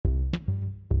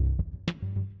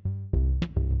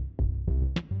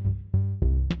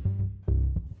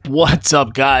What's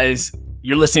up, guys?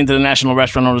 You're listening to the National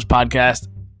Restaurant Owners Podcast.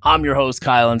 I'm your host,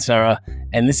 Kyle and Sarah,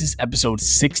 and this is episode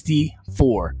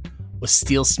 64 with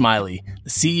Steele Smiley, the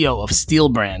CEO of Steele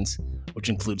Brands, which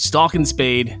includes Stalk and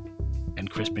Spade and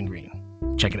Crisp and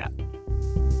Green. Check it out.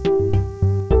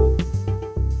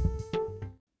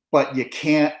 But you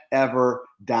can't ever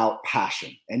doubt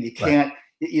passion, and you can't,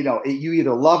 you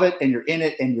either love it and you're in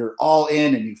it and you're all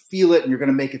in and you feel it and you're going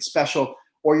to make it special,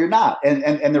 or you're not.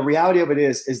 And the reality of it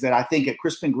is that I think at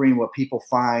Crisp and Green, what people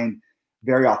find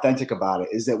very authentic about it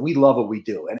is that we love what we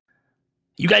do. And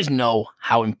you guys know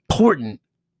how important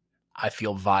I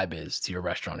feel vibe is to your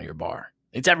restaurant or your bar.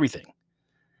 It's everything.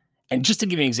 And just to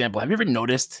give you an example, have you ever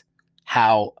noticed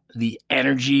how the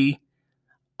energy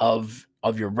of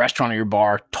your restaurant or your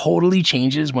bar totally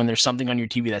changes when there's something on your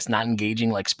TV that's not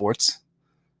engaging, like sports?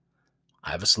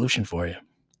 I have a solution for you.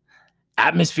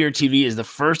 Atmosphere TV is the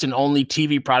first and only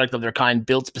TV product of their kind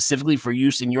built specifically for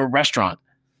use in your restaurant.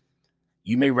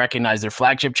 You may recognize their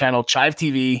flagship channel, Chive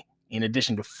TV, in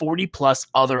addition to 40 plus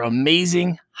other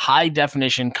amazing high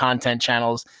definition content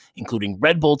channels, including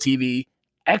Red Bull TV,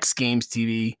 X Games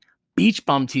TV, Beach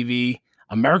Bum TV,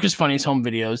 America's Funniest Home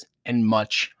Videos, and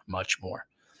much, much more.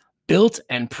 Built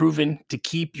and proven to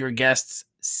keep your guests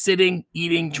sitting,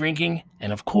 eating, drinking,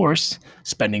 and of course,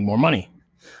 spending more money.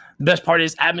 The best part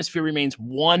is Atmosphere remains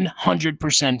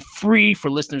 100% free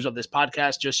for listeners of this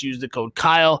podcast. Just use the code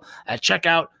Kyle at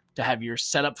checkout to have your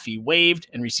setup fee waived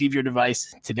and receive your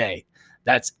device today.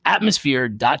 That's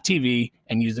atmosphere.tv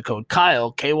and use the code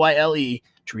Kyle, K-Y-L-E,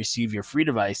 to receive your free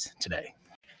device today.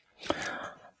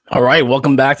 All right,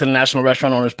 welcome back to the National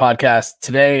Restaurant Owners Podcast.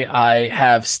 Today I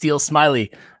have Steele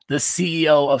Smiley, the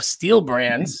CEO of Steele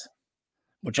Brands,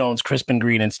 which owns Crisp and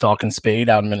Green and Stalk and Spade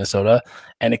out in Minnesota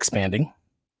and expanding.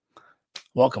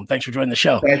 Welcome. Thanks for joining the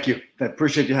show. thank you. I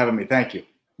appreciate you having me. Thank you.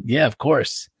 Yeah, of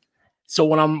course. So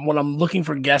when I'm looking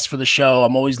for guests for the show,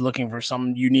 I'm always looking for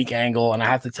some unique angle. And I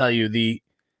have to tell you, the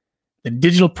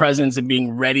digital presence and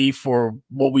being ready for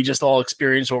what we just all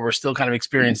experienced, or we're still kind of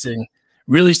experiencing,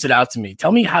 really stood out to me.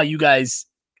 Tell me how you guys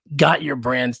got your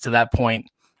brands to that point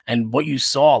and what you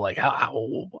saw. Like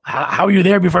how are you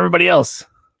there before everybody else?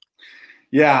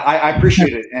 Yeah, I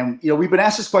appreciate it. And, we've been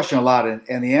asked this question a lot.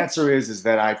 And the answer is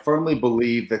that I firmly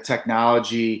believe that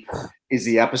technology is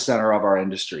the epicenter of our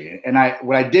industry. And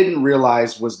what I didn't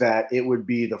realize was that it would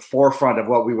be the forefront of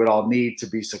what we would all need to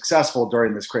be successful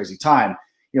during this crazy time.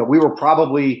 We were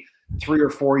probably 3 or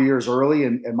 4 years early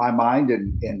in my mind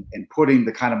in putting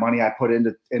the kind of money I put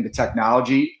into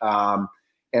technology.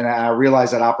 And I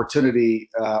realized that opportunity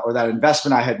or that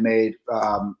investment I had made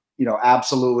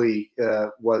absolutely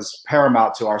was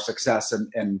paramount to our success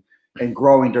and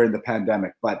growing during the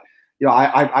pandemic. But,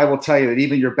 I will tell you that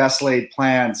even your best laid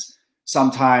plans,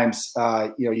 sometimes,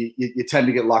 you tend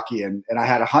to get lucky. And I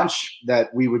had a hunch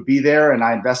that we would be there, and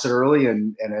I invested early,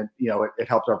 and it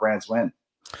helped our brands win.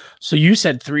 So you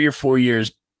said 3 or 4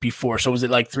 years before. So was it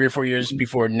like 3 or 4 years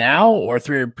before now, or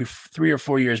 3 or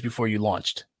 4 years before you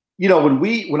launched?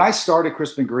 When I started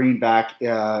Crisp and Green back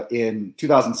in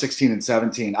 2016 and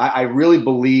 17, I really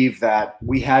believe that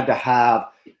we had to have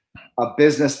a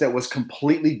business that was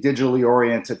completely digitally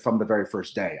oriented from the very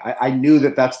first day. I knew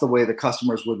that that's the way the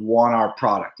customers would want our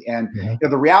product. And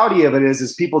the reality of it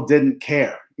is people didn't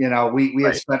care. We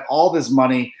had spent all this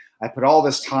money. I put all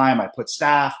this time. I put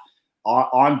staff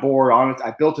on board on it.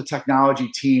 I built a technology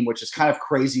team, which is kind of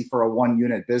crazy for a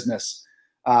one-unit business.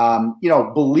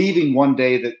 Believing one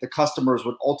day that the customers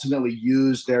would ultimately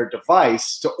use their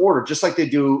device to order, just like they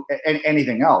do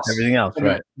anything else. Everything else,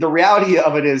 right? The reality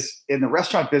of it is, in the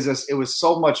restaurant business, it was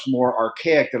so much more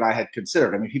archaic than I had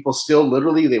considered. I mean, people still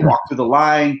literally, they walk through the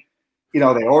line, they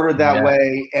ordered that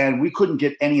way, and we couldn't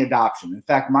get any adoption. In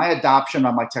fact, my adoption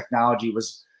on my technology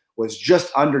was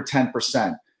just under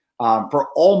 10% for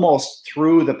almost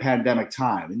through the pandemic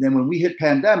time. And then when we hit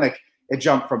pandemic, it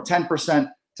jumped from 10%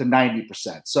 to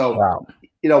 90%. So, wow.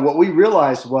 What we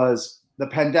realized was the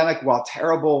pandemic, while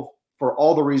terrible for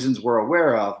all the reasons we're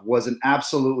aware of, was an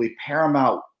absolutely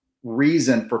paramount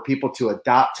reason for people to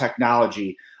adopt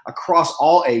technology across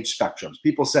all age spectrums.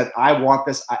 People said, I want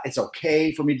this. It's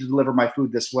okay for me to deliver my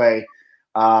food this way.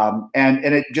 And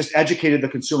it just educated the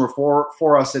consumer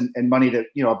for us and money that,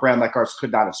 a brand like ours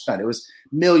could not have spent. It was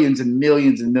millions and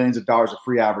millions and millions of dollars of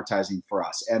free advertising for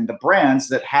us. And the brands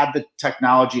that had the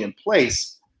technology in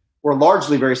place were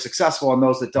largely very successful, and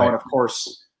those that don't, of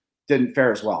course, didn't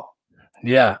fare as well.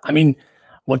 Yeah. I mean,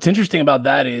 what's interesting about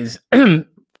that is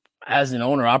as an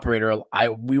owner operator,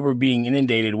 we were being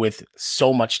inundated with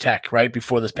so much tech right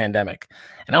before this pandemic.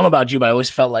 And I don't know about you, but I always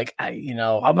felt like,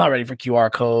 I'm not ready for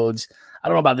QR codes. I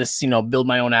don't know about this, build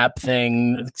my own app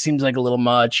thing. It seems like a little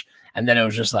much. And then it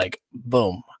was just like,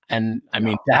 boom. And I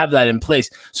mean, to have that in place.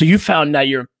 So you found that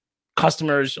your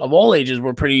customers of all ages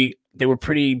were pretty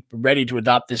ready to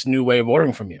adopt this new way of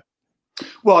ordering from you.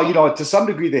 Well, to some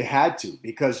degree they had to,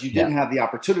 because you didn't have the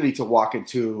opportunity to walk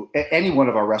into any one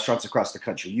of our restaurants across the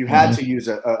country. You had to use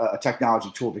a technology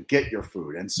tool to get your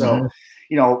food. And so,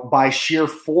 by sheer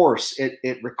force,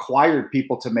 it required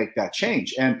people to make that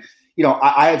change. And,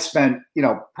 I had spent,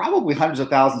 probably hundreds of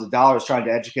thousands of dollars trying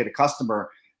to educate a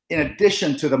customer, in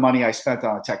addition to the money I spent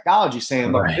on the technology,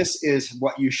 saying, look, this is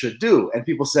what you should do. And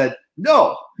people said,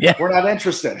 no, we're not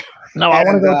interested. No, I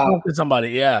want to go talk to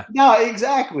somebody. Yeah. No,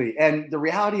 exactly. And the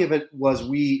reality of it was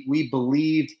we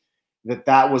believed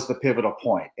that was the pivotal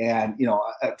point. And,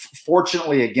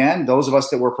 fortunately, again, those of us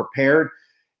that were prepared,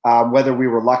 whether we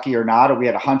were lucky or not, or we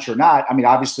had a hunch or not, I mean,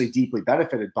 obviously deeply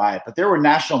benefited by it. But there were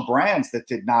national brands that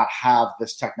did not have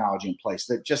this technology in place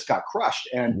that just got crushed.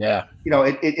 And,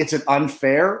 it's an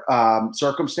unfair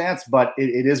circumstance, but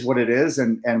it is what it is.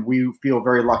 And we feel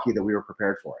very lucky that we were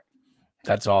prepared for it.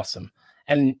 That's awesome.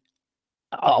 And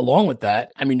along with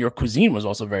that, I mean, your cuisine was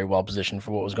also very well positioned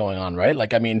for what was going on, right?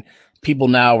 Like, I mean, people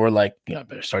now were like,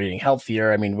 better start eating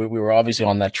healthier. I mean, we were obviously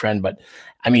on that trend, but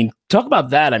I mean, talk about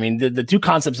that. I mean, the two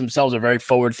concepts themselves are very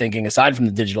forward thinking, aside from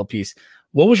the digital piece.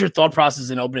 What was your thought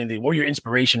process in opening what were your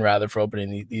inspiration rather for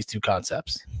opening these two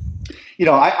concepts?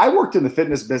 I worked in the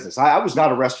fitness business. I was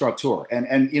not a restaurateur. And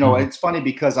it's funny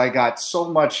because I got so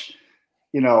much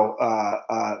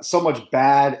so much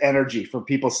bad energy from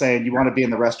people saying you want to be in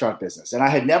the restaurant business. And I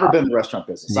had never been in the restaurant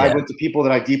business. I went to people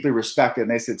that I deeply respected,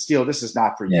 and they said, Steele, this is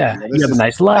not for you. Yeah, you have a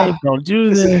nice life. Don't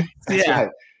do this. Right.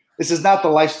 This is not the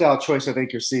lifestyle choice I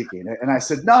think you're seeking. And I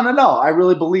said, no. I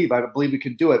believe we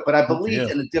can do it. But I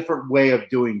believe in a different way of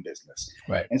doing business.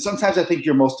 Right. And sometimes I think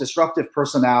your most disruptive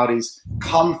personalities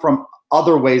come from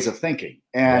other ways of thinking.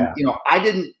 And, I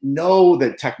didn't know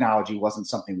that technology wasn't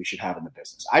something we should have in the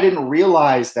business. I didn't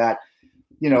realize that,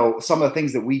 some of the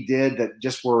things that we did that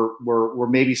just were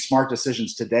maybe smart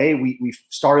decisions today, we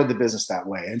started the business that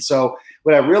way. And so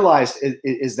what I realized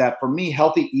is that for me,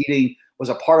 healthy eating was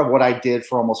a part of what I did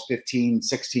for almost 15,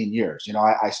 16 years.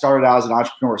 I started out as an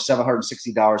entrepreneur with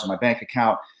 $760 in my bank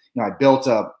account. I built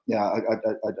a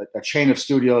chain of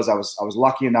studios. I was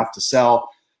lucky enough to sell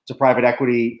to private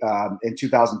equity in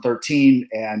 2013,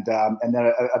 and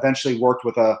then eventually worked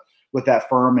with that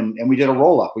firm, and we did a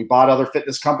roll up. We bought other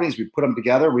fitness companies, we put them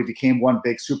together, we became one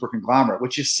big super conglomerate,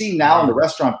 which you see now in the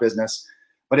restaurant business,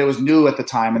 but it was new at the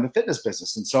time in the fitness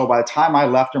business. And so by the time I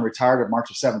left and retired in March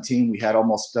of 17, we had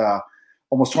almost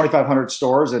 2,500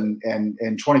 stores in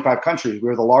 25 countries. We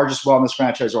were the largest wellness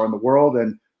franchisor in the world,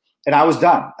 and I was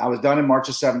done. I was done in March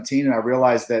of 17, and I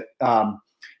realized that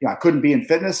I couldn't be in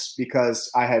fitness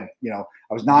because I had, I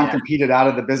was non-competed out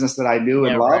of the business that I knew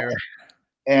and loved. Right.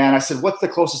 And I said, what's the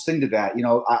closest thing to that?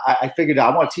 I figured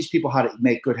out I want to teach people how to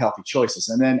make good, healthy choices.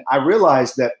 And then I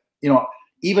realized that,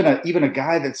 even a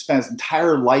guy that spent his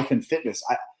entire life in fitness,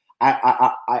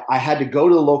 I had to go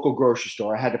to the local grocery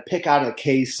store. I had to pick out of the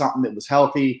case something that was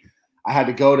healthy. I had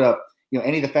to go to,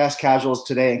 any of the fast casuals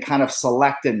today and kind of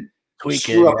select and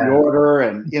screw up the order.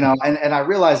 And, and I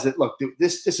realized that, look,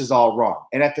 this is all wrong.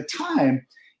 And at the time,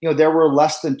 there were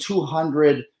less than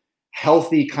 200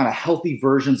 healthy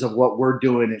versions of what we're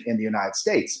doing in the United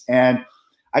States. And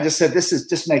I just said,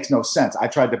 this makes no sense. I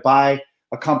tried to buy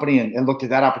a company and looked at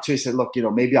that opportunity, said, look,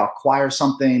 maybe I'll acquire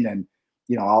something and,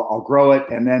 I'll grow it.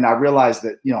 And then I realized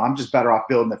that, I'm just better off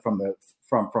building it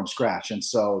from scratch. And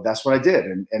so that's what I did.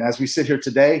 And as we sit here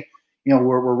today,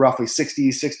 we're roughly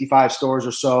 60, 65 stores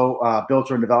or so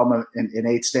built or in development in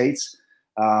 8 states.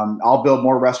 I'll build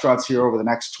more restaurants here over the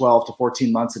next 12 to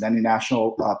 14 months than any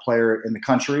national player in the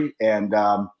country. And,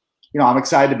 I'm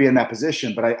excited to be in that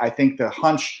position. But I think the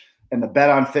hunch and the bet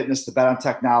on fitness, the bet on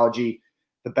technology,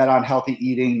 the bet on healthy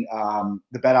eating,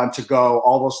 the bet on to go,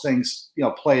 all those things,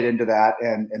 played into that.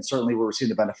 And certainly we're seeing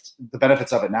the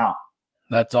benefits of it now.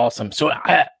 That's awesome. So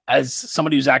as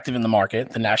somebody who's active in the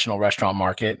market, the national restaurant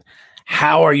market,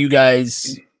 how are you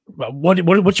guys,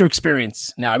 what's your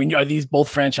experience now? I mean, are these both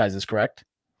franchises, correct?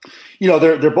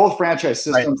 They're both franchise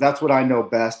systems. Right. That's what I know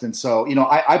best. And so,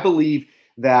 I believe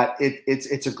that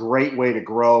it's a great way to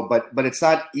grow, but it's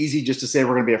not easy just to say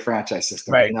we're going to be a franchise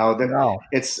system. Right.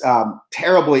 It's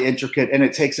terribly intricate, and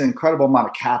it takes an incredible amount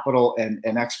of capital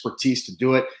and expertise to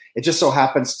do it. It just so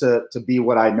happens to be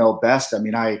what I know best. I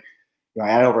mean, I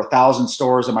had over 1,000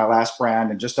 stores in my last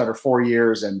brand in just under 4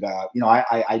 years. And,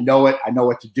 I know it. I know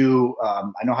what to do.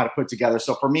 I know how to put it together.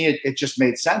 So for me, it just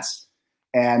made sense.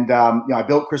 And, I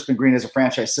built Crisp and Green as a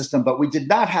franchise system, but we did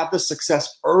not have the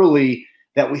success early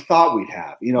that we thought we'd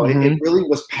have. You know, it really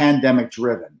was pandemic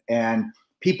driven, and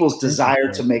people's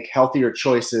desire to make healthier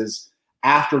choices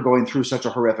after going through such a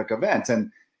horrific event.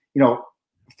 And, you know,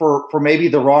 for maybe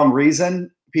the wrong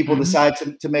reason, people decide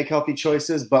to make healthy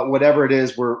choices, but whatever it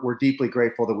is, we're deeply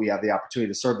grateful that we have the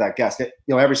opportunity to serve that guest, you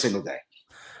know, every single day.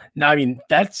 Now, I mean,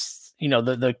 that's, you know,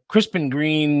 the crisp and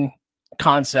green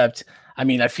concept. I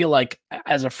mean, I feel like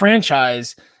as a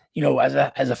franchise, you know, as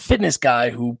a fitness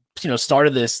guy who, you know,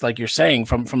 started this, like you're saying,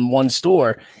 from one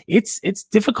store, it's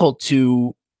difficult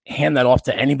to hand that off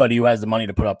to anybody who has the money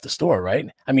to put up the store, right?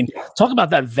 I mean, talk about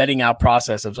that vetting out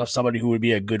process of somebody who would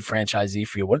be a good franchisee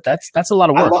for you. That's a lot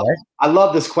of work, right? I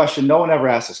love this question. No one ever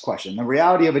asked this question. The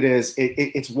reality of it is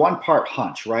it's one part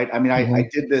hunch, right? I mean, I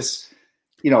did this,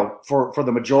 you know, for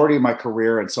the majority of my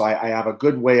career. And so I have a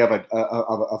good way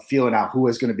of feeling out who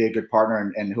is going to be a good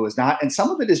partner and who is not. And some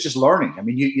of it is just learning. I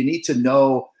mean, you need to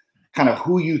know kind of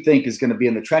who you think is going to be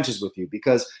in the trenches with you,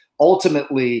 because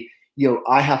ultimately, you know,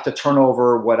 I have to turn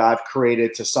over what I've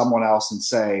created to someone else and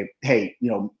say, hey,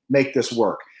 you know, make this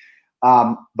work.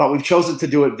 But we've chosen to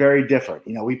do it very different.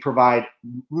 You know, we provide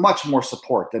much more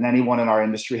support than anyone in our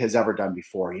industry has ever done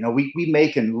before. You know, we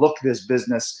make and look this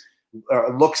business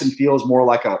looks and feels more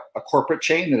like a corporate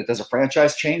chain than it does a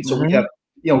franchise chain. So we have,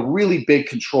 you know, really big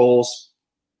controls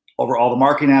over all the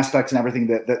marketing aspects and everything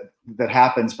that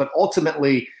happens. But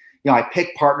ultimately, you know, I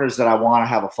pick partners that I want to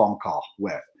have a phone call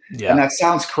with. Yeah. And that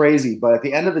sounds crazy, but at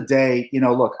the end of the day, you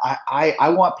know, look, I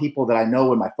want people that I know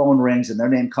when my phone rings and their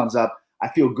name comes up, I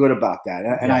feel good about that.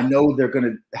 And I know they're going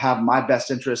to have my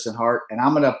best interests in heart, and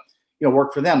I'm going to, you know,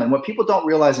 work for them. And what people don't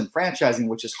realize in franchising,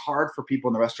 which is hard for people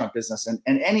in the restaurant business and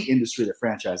any industry that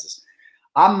franchises,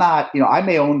 I'm not, you know, I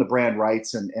may own the brand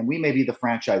rights and we may be the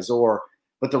franchisor,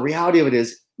 but the reality of it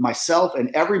is myself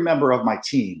and every member of my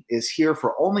team is here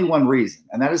for only one reason,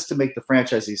 and that is to make the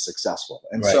franchisee successful.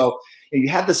 And so you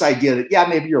have this idea that, yeah,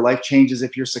 maybe your life changes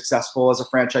if you're successful as a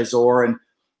franchisor, and,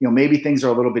 you know, maybe things are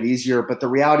a little bit easier, but the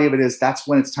reality of it is that's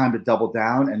when it's time to double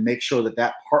down and make sure that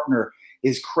that partner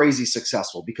is crazy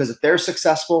successful. Because if they're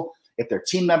successful, if their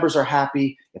team members are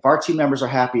happy, if our team members are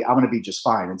happy, I'm going to be just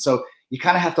fine. And so you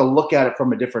kind of have to look at it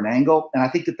from a different angle. And I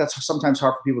think that that's sometimes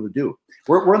hard for people to do.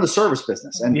 We're in the service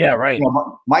business, and you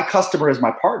know, my customer is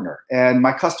my partner, and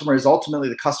my customer is ultimately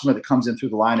the customer that comes in through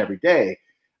the line every day,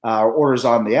 or orders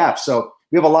on the app. So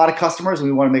we have a lot of customers, and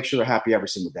we want to make sure they're happy every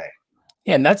single day.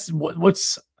 Yeah, and that's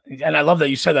what's, and I love that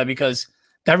you said that, because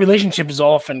that relationship is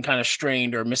often kind of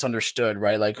strained or misunderstood,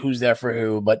 right? Like who's there for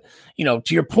who. But, you know,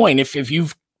 to your point, if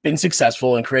you've been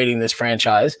successful in creating this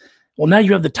franchise, well, now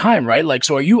you have the time, right? Like,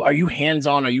 so are you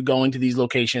hands-on? Are you going to these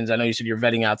locations? I know you said you're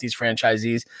vetting out these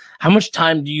franchisees. How much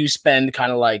time do you spend kind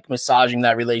of like massaging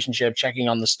that relationship, checking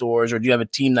on the stores, or do you have a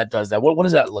team that does that? What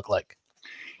does that look like?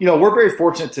 You know, we're very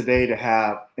fortunate today to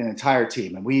have an entire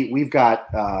team, and we've got,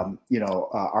 you know,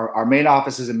 our main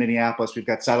office is in Minneapolis. We've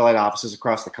got satellite offices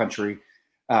across the country.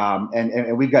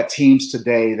 And we've got teams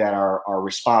today that are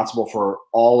responsible for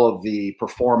all of the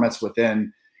performance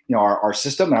within, you know, our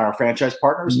system and our franchise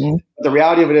partners. The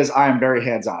reality of it is I am very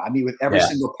hands-on. I meet with every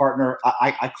single partner.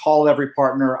 I call every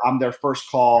partner. I'm their first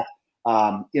call,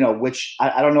 you know, which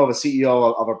I don't know of a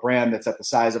CEO of a brand that's at the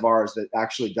size of ours that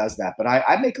actually does that. But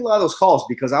I make a lot of those calls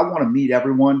because I want to meet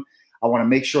everyone. I want to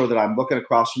make sure that I'm looking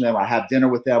across from them. I have dinner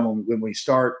with them when we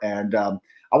start, and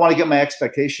I want to get my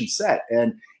expectations set.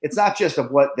 And it's not just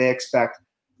of what they expect,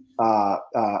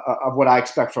 of what I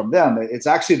expect from them. It's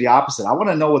actually the opposite. I want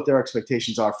to know what their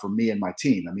expectations are for me and my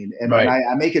team. I mean, and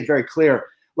I make it very clear,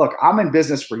 look, I'm in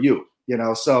business for you, you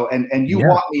know, so, and you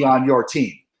want me on your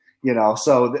team, you know,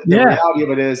 so the reality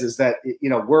of it is that, you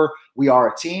know, we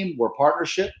are a team, we're a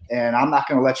partnership, and I'm not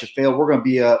going to let you fail. We're going to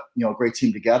be a, you know, great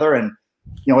team together. And,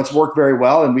 you know, it's worked very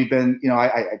well. And we've been, you know,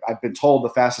 I've been told the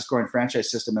fastest growing franchise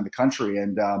system in the country.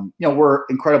 And, you know, we're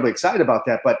incredibly excited about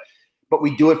that, but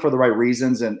we do it for the right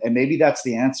reasons. And maybe that's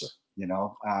the answer, you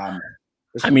know. I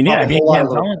mean,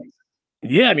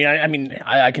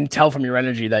 I can tell from your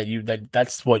energy that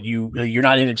that's what you're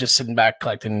not in it just sitting back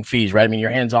collecting fees, right? I mean, you're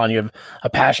hands on, you have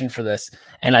a passion for this.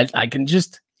 And I can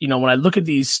just, you know, when I look at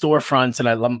these storefronts and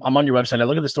I'm on your website, I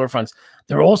look at the storefronts,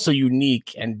 they're all so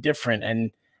unique and different.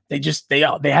 And they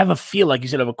have a feel, like you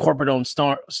said, of a corporate owned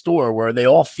store where they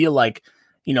all feel like,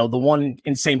 you know, the one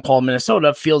in St. Paul,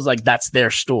 Minnesota feels like that's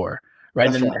their store,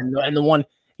 right? And the one,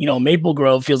 you know, Maple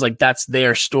Grove feels like that's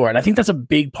their store. And I think that's a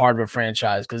big part of a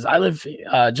franchise, because I live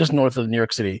just north of New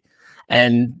York City,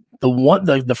 and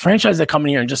the franchise that come in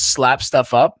here and just slap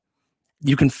stuff up,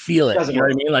 you can feel it. You know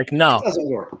what I mean? Like, no, it doesn't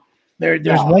work. There's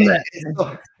one that.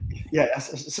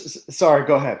 Sorry,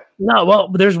 go ahead. No, well,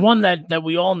 there's one that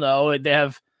we all know. They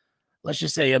have, let's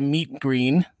just say, a meat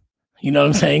green, You know what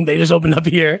I'm saying? They just opened up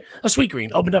here, a Sweet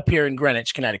Green opened up here in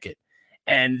Greenwich, Connecticut,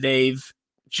 and they've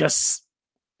just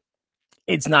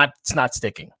it's not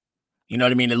sticking. You know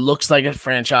what I mean? It looks like a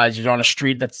franchise. You're on a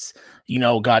street that's,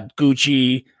 got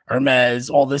Gucci, Hermes,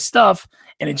 all this stuff,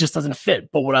 and it just doesn't fit.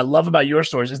 But what I love about your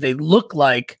stores is they look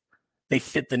like they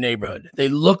fit the neighborhood. They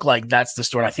look like that's the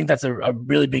store. And I think that's a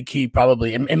really big key,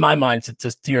 probably, in my mind,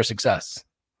 to your success.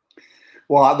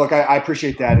 Well, look, I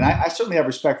appreciate that. And I certainly have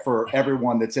respect for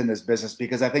everyone that's in this business,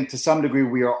 because I think to some degree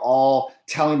we are all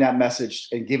telling that message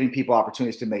and giving people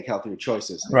opportunities to make healthier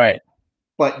choices. Right.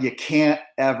 But you can't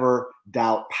ever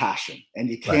doubt passion. And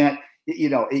you can't,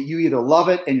 you either love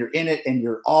it and you're in it and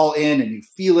you're all in and you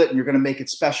feel it and you're going to make it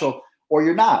special, or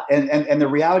you're not. And the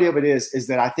reality of it is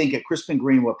that I think at Crisp and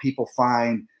Green, what people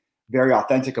find very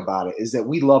authentic about it is that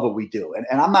we love what we do.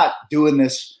 And I'm not doing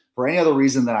this for any other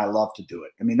reason than I love to do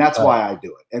it. I mean, that's why I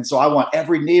do it. And so I want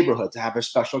every neighborhood to have a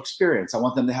special experience. I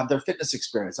want them to have their fitness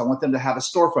experience. I want them to have a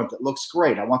storefront that looks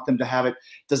great. I want them to have it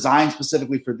designed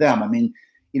specifically for them. I mean,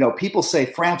 people say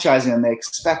franchising and they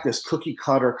expect this cookie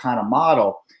cutter kind of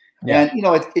model. Yeah. And,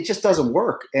 it just doesn't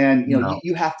work. And,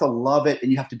 you have to love it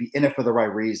and you have to be in it for the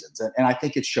right reasons. And I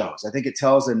think it shows. I think it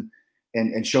tells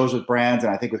and shows with brands.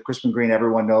 And I think with Crisp and Green,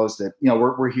 everyone knows that,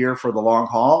 we're here for the long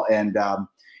haul. And,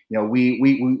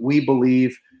 we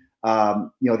believe,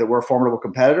 that we're a formidable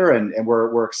competitor and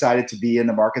we're excited to be in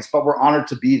the markets, but we're honored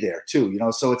to be there too.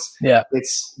 So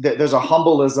there's a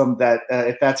humbleism that,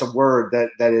 if that's a word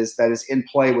that is in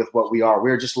play with what we are.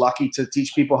 We're just lucky to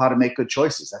teach people how to make good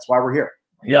choices. That's why we're here.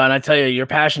 Yeah. And I tell you, your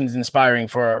passion is inspiring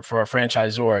for a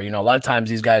franchisor. A lot of times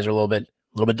these guys are a little bit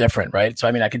different, right? So,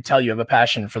 I mean, I can tell you have a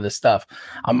passion for this stuff.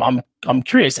 I'm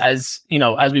curious, as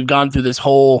we've gone through this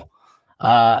whole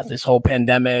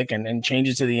pandemic and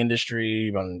changes to the industry,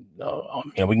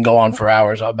 we can go on for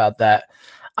hours about that.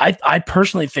 I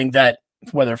personally think that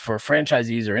whether for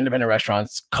franchisees or independent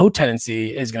restaurants,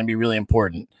 co-tenancy is going to be really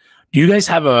important. Do you guys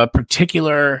have a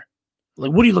particular,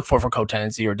 what do you look for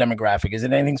co-tenancy or demographic? Is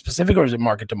it anything specific or is it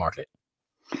market to market?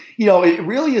 It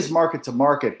really is market to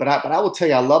market, but I will tell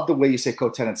you, I love the way you say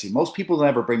co-tenancy. Most people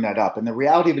never bring that up. And the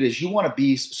reality of it is you want to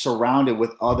be surrounded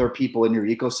with other people in your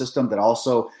ecosystem that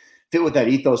also fit with that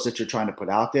ethos that you're trying to put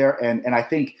out there. And I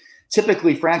think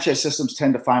typically franchise systems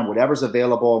tend to find whatever's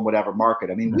available in whatever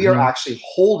market. I mean, we are actually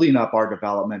holding up our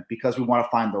development because we want to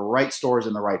find the right stores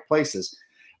in the right places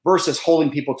versus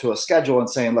holding people to a schedule and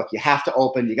saying, look, you have to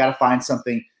open, you got to find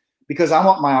something, because I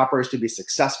want my operators to be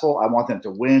successful. I want them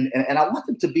to win. And I want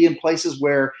them to be in places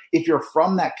where if you're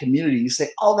from that community, you say,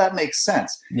 oh, that makes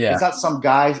sense. Yeah. It's not some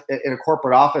guy in a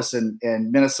corporate office in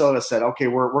Minnesota said, okay,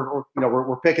 we're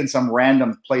picking some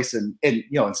random place in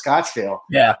Scottsdale.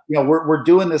 Yeah. We're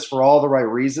doing this for all the right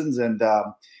reasons. And,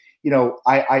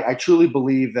 I truly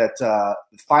believe that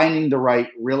finding the right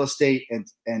real estate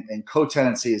and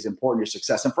co-tenancy is important to your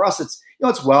success. And for us, it's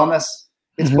wellness.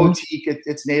 It's boutique,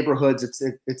 it's neighborhoods,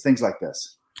 it's things like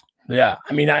this. Yeah.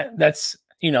 I mean, I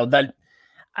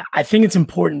think it's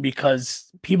important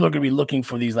because people are going to be looking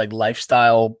for these like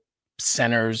lifestyle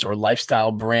centers or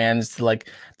lifestyle brands to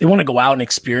they want to go out and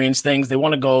experience things. They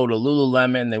want to go to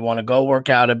Lululemon. They want to go work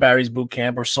out at Barry's Boot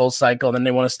Camp or Soul Cycle. Then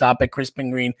they want to stop at Crisp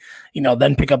and Green,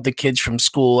 then pick up the kids from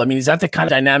school. I mean, is that the kind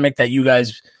of dynamic that you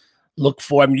guys look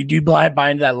for? I mean, do you buy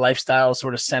into that lifestyle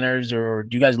sort of centers, or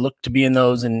do you guys look to be in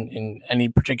those in any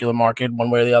particular market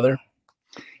one way or the other?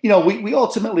 We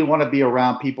ultimately want to be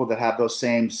around people that have those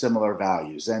same similar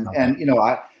values. And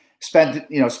I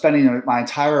spending my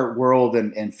entire world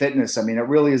in fitness. I mean, it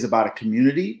really is about a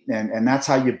community, and that's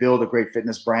how you build a great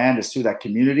fitness brand, is through that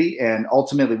community. And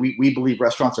ultimately we believe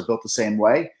restaurants are built the same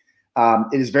way.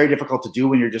 It is very difficult to do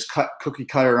when you're just cookie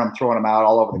cutter and I'm throwing them out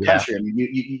all over the country. I mean,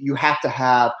 you have to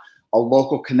have a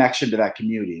local connection to that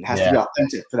community. It has to be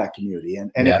authentic for that community. And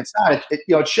if it's not,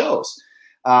 it shows.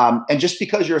 And just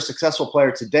because you're a successful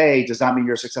player today does not mean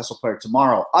you're a successful player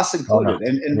tomorrow, us included.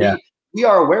 And we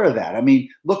are aware of that. I mean,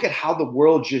 look at how the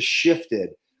world just shifted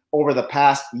over the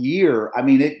past year. I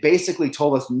mean, it basically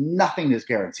told us nothing is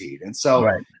guaranteed. And so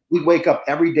we wake up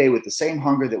every day with the same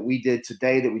hunger that we did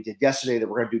today, that we did yesterday, that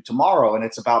we're going to do tomorrow. And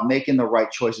it's about making the right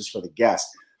choices for the guest.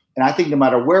 And I think no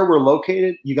matter where we're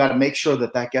located, you got to make sure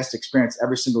that guest experience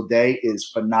every single day is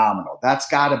phenomenal. That's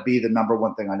got to be the number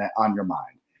one thing on your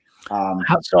mind.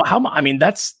 I mean,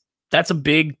 that's a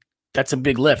big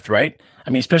lift, right? I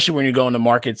mean, especially when you're going to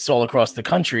markets all across the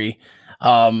country.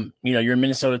 You're in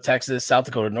Minnesota, Texas, South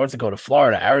Dakota, North Dakota,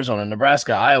 Florida, Arizona,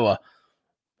 Nebraska, Iowa.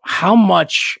 How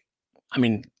much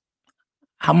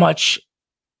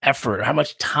effort, how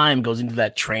much time goes into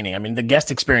that training? I mean, the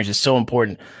guest experience is so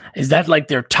important. Is that like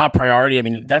their top priority? I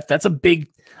mean, that's a big,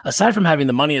 aside from having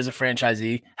the money as a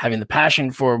franchisee, having the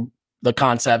passion for the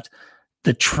concept,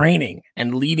 the training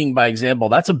and leading by example,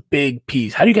 that's a big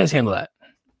piece. How do you guys handle that?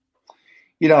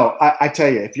 You know, I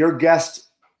tell you, if your guest,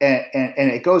 and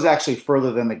it goes actually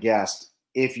further than the guest,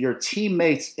 if your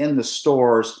teammates in the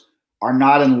stores are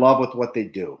not in love with what they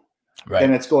do,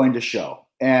 then it's going to show.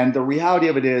 And the reality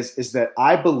of it is that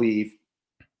I believe,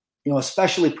 you know,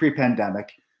 especially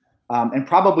pre-pandemic, and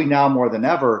probably now more than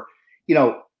ever, you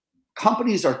know,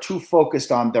 companies are too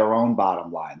focused on their own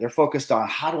bottom line. They're focused on,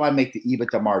 how do I make the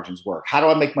EBITDA margins work? How do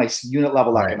I make my unit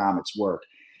level economics work?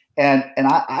 And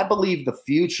I believe the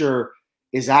future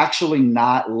is actually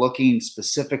not looking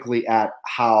specifically at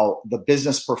how the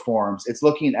business performs. It's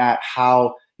looking at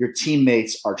how your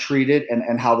teammates are treated,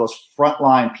 and how those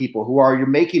frontline people who are, you're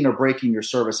making or breaking your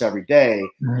service every day,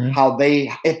 how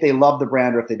they, if they love the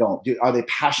brand or if they don't, are they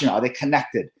passionate? Are they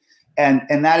connected? And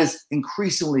that is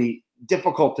increasingly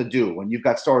difficult to do when you've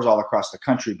got stores all across the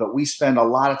country, but we spend a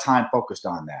lot of time focused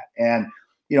on that. And,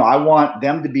 you know, I want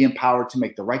them to be empowered to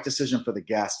make the right decision for the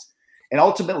guest. And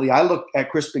ultimately, I look at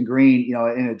Crisp and Green, you know,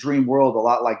 in a dream world, a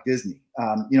lot like Disney.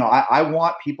 You know, I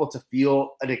want people to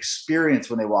feel an experience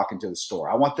when they walk into the store.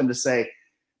 I want them to say,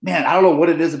 man, I don't know what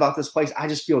it is about this place. I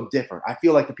just feel different. I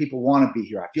feel like the people want to be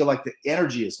here. I feel like the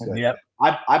energy is good. Yep.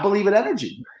 I believe in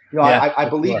energy. You know, I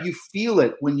believe you feel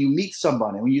it when you meet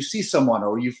someone, and when you see someone,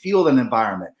 or you feel an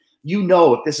environment. You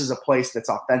know if this is a place that's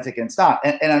authentic and it's not.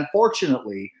 And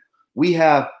unfortunately, we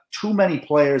have too many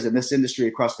players in this industry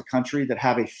across the country that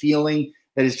have a feeling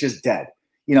that is just dead.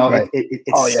 You know,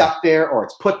 it's stuck there, or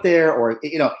it's put there, or,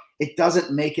 you know, it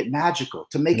doesn't make it magical.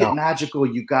 To make it magical,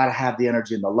 you got to have the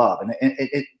energy and the love, and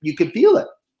you can feel it.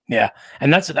 Yeah.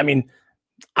 And that's, I mean,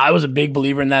 I was a big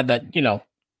believer in that, you know,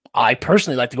 I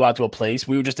personally like to go out to a place.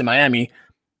 We were just in Miami.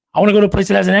 I want to go to a place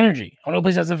that has an energy. I want to go to a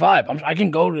place that has a vibe. I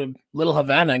can go to Little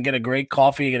Havana and get a great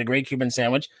coffee, get a great Cuban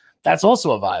sandwich. That's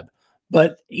also a vibe.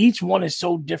 But each one is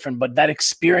so different. But that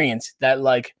experience, that,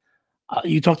 like,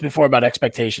 you talked before about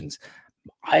expectations.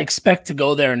 I expect to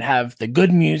go there and have the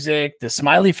good music, the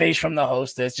smiley face from the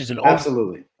hostess, just an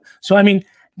absolutely. So I mean,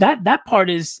 that part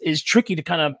is tricky to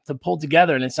kind of to pull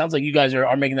together, and it sounds like you guys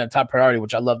are making that top priority,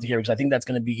 which I love to hear, because I think that's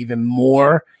going to be even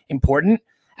more important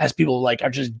as people like are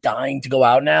just dying to go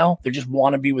out now. They just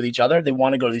want to be with each other. They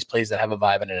want to go to these places that have a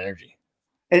vibe and an energy.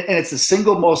 And it's the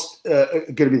single most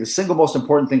going to be the single most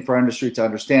important thing for our industry to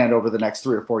understand over the next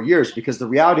 3 or 4 years, because the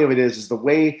reality of it is the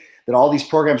way that all these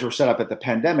programs were set up at the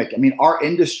pandemic. I mean, our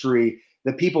industry,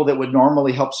 the people that would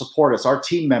normally help support us, our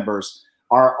team members,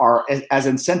 are as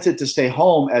incented to stay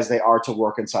home as they are to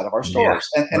work inside of our stores.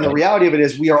 And the reality of it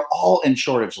is we are all in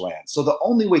shortage land. So the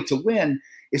only way to win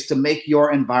is to make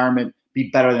your environment be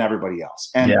better than everybody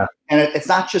else. And it's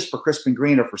not just for Crisp and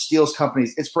Green or for Steele's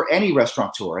companies. It's for any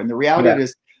restaurateur. And the reality of it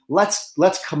is,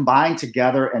 let's combine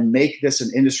together and make this an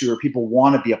industry where people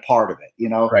want to be a part of it. You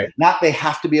know, not they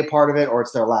have to be a part of it or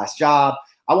it's their last job.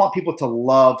 I want people to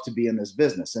love to be in this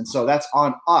business. And so that's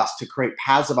on us to create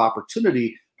paths of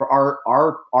opportunity for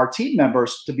our team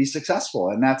members to be successful.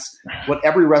 And that's what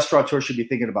every restaurateur should be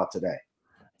thinking about today.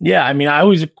 Yeah. I mean, I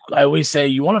always say,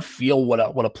 you want to feel what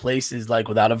a place is like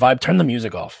without a vibe, turn the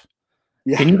music off.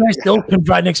 Yeah. Can you guys still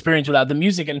provide an experience without the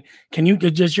music? And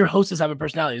does your hostess have a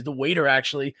personality? Is the waiter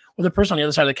actually, or the person on the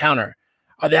other side of the counter,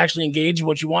 are they actually engaged in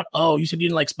what you want? Oh, you said you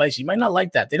didn't like spicy. You might not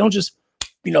like that. They don't just,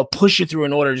 you know, push you through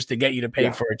an order just to get you to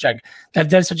pay for a check.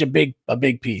 That's such a big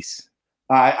piece.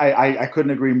 I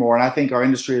couldn't agree more. And I think our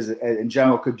industry in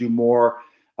general could do more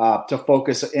to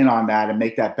focus in on that and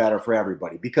make that better for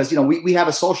everybody. Because, you know, we have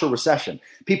a social recession.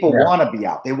 People want to be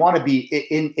out. They want to be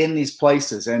in these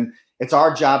places. And it's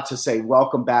our job to say,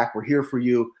 welcome back. We're here for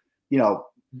you, you know,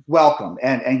 welcome,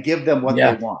 and give them what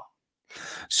they want.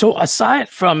 So aside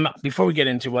from, before we get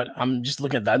into what I'm just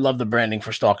looking at, I love the branding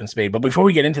for Stalk and Spade. But before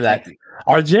we get into that,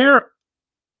 are there,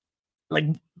 like,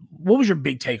 what was your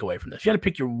big takeaway from this? If you had to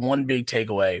pick your one big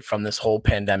takeaway from this whole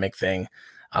pandemic thing,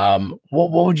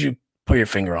 what would you put your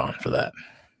finger on for that?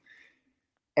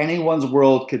 Anyone's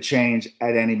world could change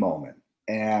at any moment.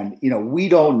 And, you know, we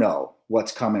don't know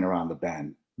what's coming around the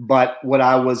bend. But what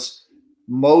I was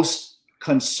most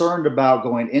concerned about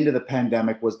going into the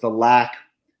pandemic was the lack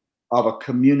of a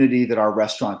community that our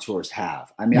restaurateurs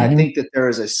have. I mean, I think that there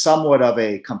is a somewhat of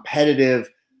a competitive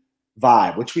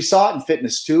vibe, which we saw it in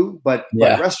fitness too, but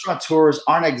restaurateurs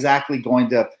aren't exactly going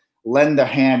to lend their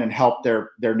hand and help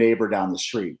their neighbor down the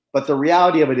street. But the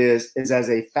reality of it is as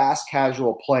a fast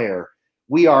casual player,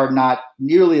 we are not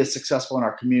nearly as successful in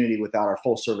our community without our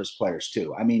full service players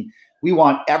too. I mean, We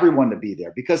want everyone to be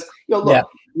there because, look,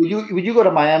 when you go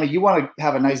to Miami, you want to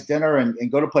have a nice dinner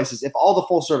and go to places. If all the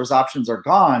full service options are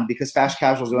gone because fast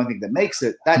casual is the only thing that makes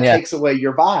it, that takes away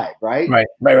your vibe, right?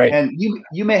 Right. And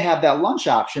you may have that lunch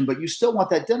option, but you still want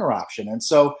that dinner option. And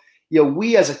so,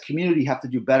 we as a community have to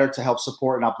do better to help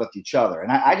support and uplift each other.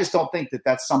 And I just don't think that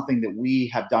that's something that we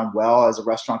have done well as a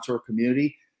restaurateur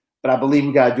community, but I believe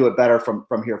we got to do it better from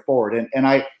here forward. And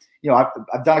I've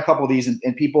done a couple of these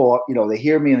and people, they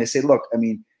hear me and they say, look, I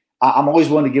mean, I'm always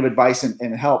willing to give advice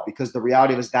and help because the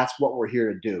reality is that's what we're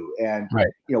here to do. And,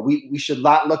 we should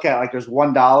not look at like there's $1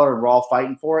 and we're all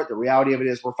fighting for it. The reality of it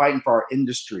is we're fighting for our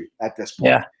industry at this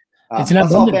point. Yeah. It's an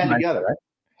let's all band mindset, together. Right?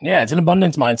 Yeah, it's an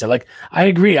abundance mindset. Like I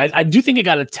agree. I do think it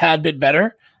got a tad bit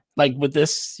better. Like with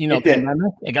this,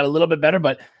 pandemic, it got a little bit better,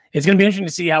 but it's going to be interesting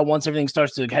to see how once everything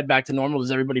starts to head back to normal, does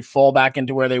everybody fall back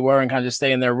into where they were and kind of just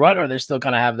stay in their rut, or they still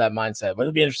kind of have that mindset? But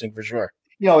it'll be interesting for sure.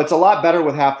 It's a lot better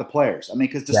with half the players. I mean,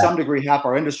 because to some degree, half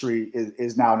our industry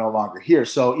is now no longer here.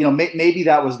 So, maybe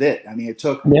that was it. I mean, it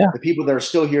took the people that are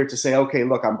still here to say, okay,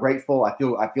 look, I'm grateful. I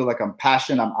feel like I'm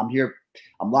passionate. I'm here.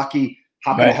 I'm lucky.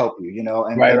 How can I help you?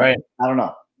 And I don't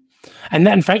know. And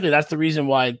then, frankly, that's the reason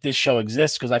why this show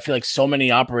exists, because I feel like so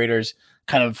many operators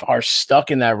kind of are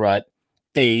stuck in that rut.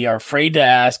 They are afraid to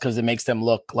ask because it makes them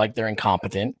look like they're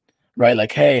incompetent, right?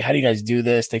 Like, hey, how do you guys do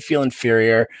this? They feel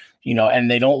inferior,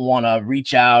 and they don't want to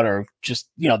reach out or just,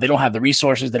 they don't have the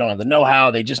resources. They don't have the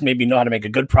know-how. They just maybe know how to make a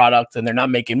good product and they're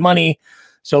not making money.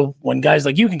 So when guys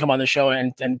like you can come on the show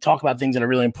and talk about things that are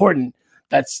really important,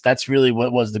 that's really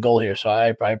what was the goal here. So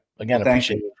I again,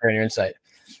 appreciate you for your insight.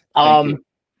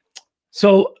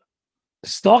 So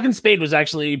Stalk and Spade was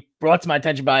actually brought to my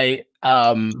attention by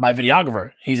my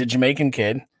videographer. He's a Jamaican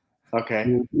kid. Okay.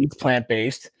 Who eats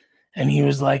plant-based. And he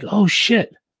was like, oh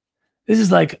shit, this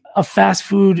is like a fast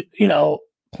food,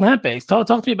 plant-based. Talk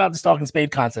to me about the Stalk and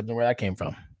Spade concept and where that came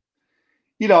from.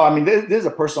 This is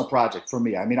a personal project for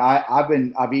me. I mean, I've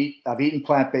eaten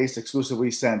plant-based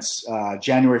exclusively since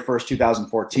January 1st,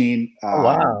 2014.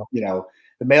 Wow.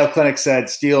 The Mayo Clinic said,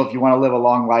 Steele, if you want to live a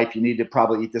long life, you need to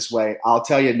probably eat this way. I'll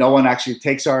tell you, no one actually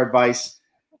takes our advice.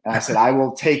 And I said, I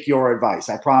will take your advice.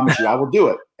 I promise you, I will do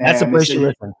it. That's a place to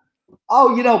listen.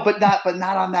 Oh, but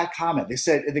not on that comment. They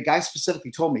said, the guy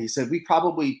specifically told me, he said, we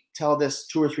probably tell this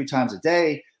 2 or 3 times a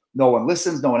day. No one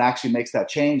listens. No one actually makes that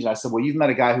change. And I said, well, you've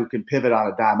met a guy who can pivot on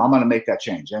a dime. I'm going to make that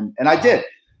change. And I did.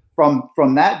 From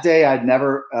that day, I'd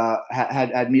never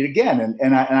had meat again.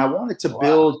 And I wanted to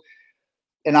build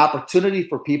an opportunity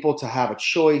for people to have a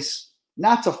choice,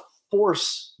 not to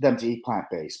force them to eat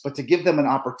plant-based, but to give them an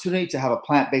opportunity to have a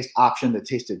plant-based option that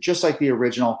tasted just like the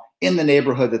original in the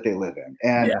neighborhood that they live in.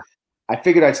 And I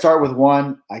figured I'd start with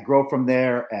one, I grow from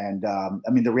there. And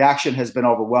the reaction has been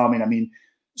overwhelming.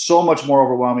 So much more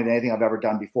overwhelming than anything I've ever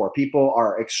done before. People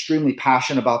are extremely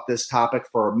passionate about this topic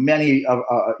for many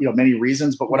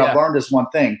reasons. But what I've learned is one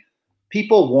thing: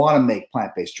 people want to make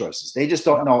plant-based choices. They just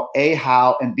don't know A,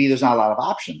 how, and B, there's not a lot of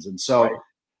options. And so,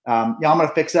 I'm going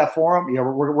to fix that for them.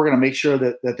 We're going to make sure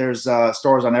that there's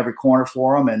stores on every corner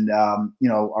for them. And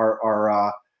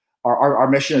our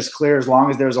mission is clear. As long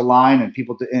as there's a line and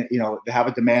people, have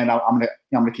a demand, I'm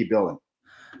going to keep building.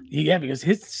 Yeah, because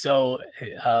his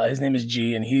name is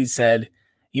G, and he said,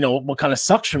 what kind of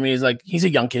sucks for me is like he's a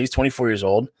young kid, he's 24 years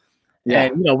old. Yeah.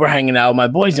 And we're hanging out with my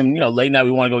boys, and late night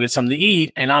we want to go get something to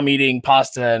eat, and I'm eating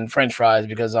pasta and French fries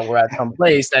because we're at some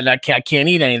place and I can't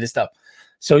eat any of this stuff.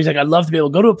 So he's like, I'd love to be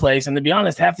able to go to a place, and to be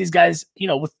honest, half these guys,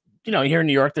 here in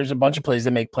New York, there's a bunch of places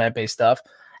that make plant-based stuff,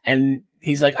 and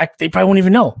he's like, they probably won't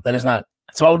even know that it's not.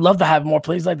 So I would love to have more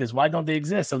places like this. Why don't they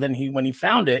exist? So then when he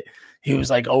found it, he was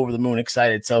like over the moon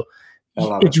excited. So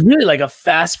it's really like a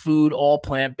fast food, all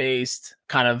plant-based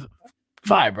kind of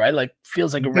vibe, right? Like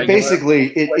feels like a regular.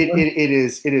 Basically, it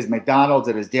is McDonald's,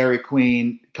 it is Dairy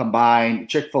Queen combined,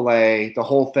 Chick-fil-A, the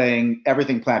whole thing,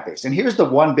 everything plant-based. And here's the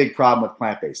one big problem with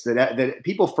plant-based that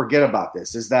people forget about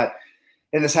this is that,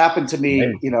 and this happened to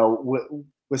me,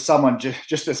 with someone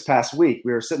just this past week.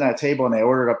 We were sitting at a table and they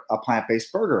ordered a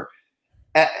plant-based burger.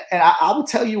 And I will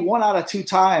tell you 1 out of 2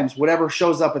 times, whatever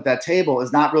shows up at that table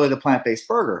is not really the plant-based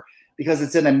burger because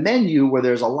it's in a menu where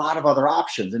there's a lot of other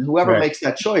options. And whoever makes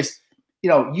that choice,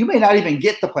 you may not even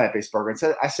get the plant-based burger. And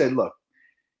so I said, look,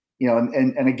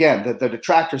 and again, the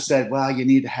detractor said, well, you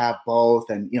need to have both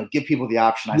and, give people the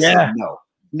option. I said,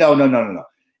 no.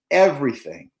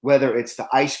 Everything, whether it's the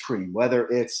ice cream, whether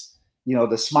it's,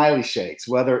 the Smiley shakes,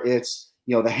 whether it's,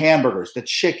 the hamburgers, the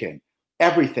chicken,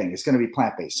 everything is going to be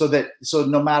plant-based so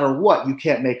no matter what, you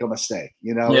can't make a mistake.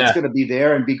 It's going to be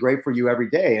there and be great for you every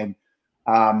day. And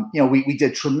We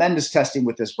did tremendous testing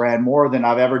with this brand, more than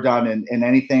I've ever done in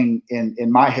anything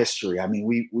in my history. I mean,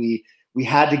 we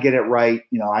had to get it right.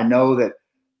 I know that,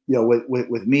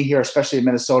 with me here, especially in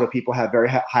Minnesota, people have very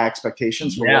high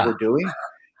expectations for what we're doing.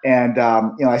 And,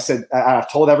 I said,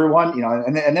 I've told everyone,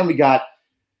 and then we got,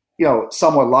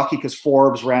 somewhat lucky because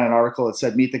Forbes ran an article that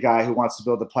said, meet the guy who wants to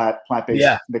build the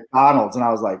plant-based McDonald's. And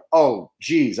I was like, oh,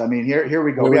 geez. I mean, here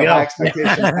we go. We have high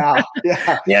expectations now.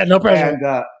 Yeah. Yeah. No pressure.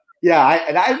 And,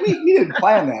 we didn't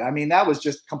plan that. I mean, that was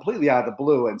just completely out of the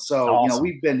blue. And so, awesome.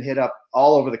 We've been hit up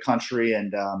all over the country,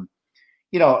 and,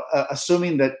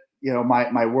 assuming that,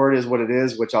 my word is what it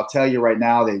is, which I'll tell you right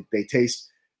now, they taste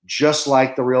just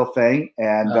like the real thing.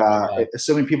 And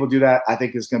assuming people do that, I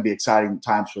think it's going to be exciting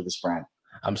times for this brand.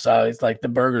 I'm sorry. It's like the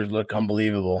burgers look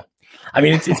unbelievable. I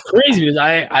mean, it's crazy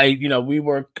because we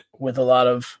work with a lot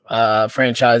of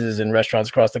franchises and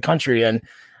restaurants across the country, and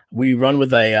we run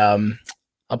with a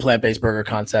plant-based burger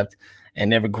concept,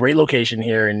 and they have a great location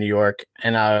here in New York.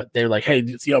 And they're like, hey,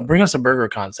 bring us a burger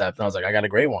concept. And I was like, I got a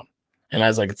great one. And I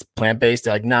was like, it's plant-based.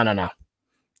 They're like, no,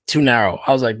 too narrow.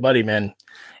 I was like, buddy, man,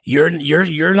 you're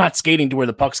not skating to where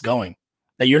the puck's going.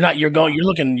 That you're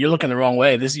looking the wrong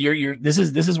way. This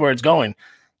is where it's going.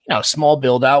 Small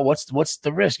build out. What's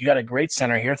the risk? You got a great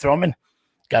center here. Throw him in.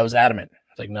 Guy was adamant.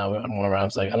 It's like, no, I'm going around.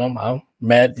 It's like, I'm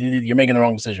mad. You're making the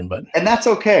wrong decision, and that's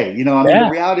okay. The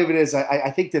reality of it is,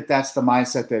 I think that's the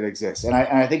mindset that exists. And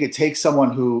I think it takes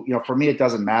someone who, for me, it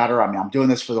doesn't matter. I mean, I'm doing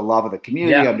this for the love of the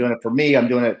community. Yeah. I'm doing it for me. I'm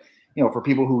doing it, for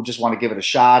people who just want to give it a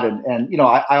shot. And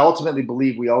I ultimately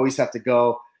believe we always have to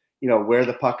go, where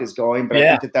the puck is going. But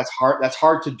I think that's hard. That's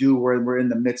hard to do when we're in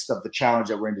the midst of the challenge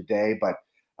that we're in today. But,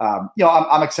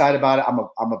 I'm excited about it.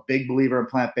 I'm a big believer in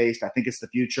plant-based. I think it's the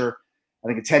future. I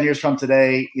think in 10 years from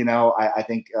today, I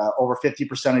think over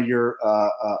 50%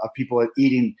 of people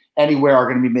eating anywhere are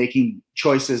going to be making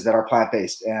choices that are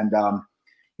plant-based. And,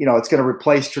 it's going to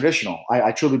replace traditional.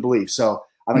 I truly believe. So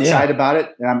I'm excited about it.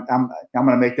 And I'm going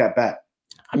to make that bet.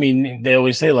 I mean, they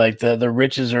always say like the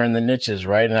riches are in the niches,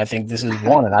 right? And I think this is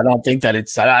one. And I don't think that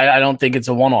I don't think it's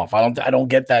a one-off. I don't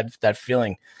get that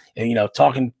feeling. And,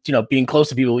 talking, being close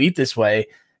to people who eat this way,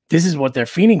 this is what they're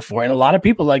feeding for. And a lot of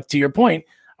people, like to your point,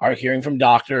 are hearing from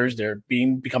doctors. They're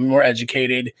becoming more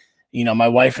educated. My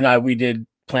wife and I, we did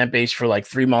plant-based for like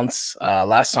 3 months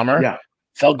last summer. Yeah.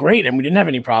 Felt great. And we didn't have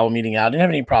any problem eating out. Didn't have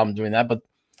any problem doing that, but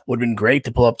would have been great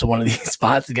to pull up to one of these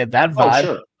spots to get that vibe. Oh,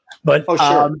 sure. But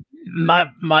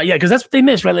because that's what they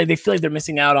miss, right? Like they feel like they're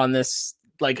missing out on this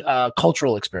like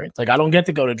cultural experience. Like I don't get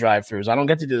to go to drive-thrus. I don't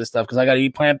get to do this stuff because I got to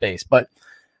eat plant-based. But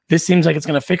this seems like it's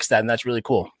going to fix that, and that's really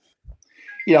cool.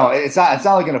 It's not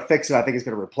only going to fix it. I think it's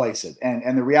going to replace it.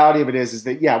 And the reality of it is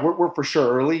that we're for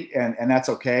sure early, and that's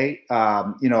okay.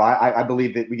 I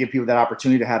believe that we give people that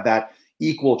opportunity to have that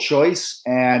equal choice,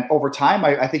 and over time,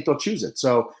 I think they'll choose it.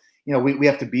 So we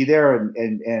have to be there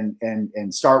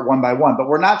and start one by one. But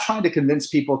we're not trying to convince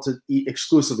people to eat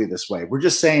exclusively this way. We're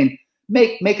just saying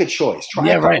make a choice. Try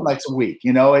a couple nights a week.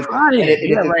 And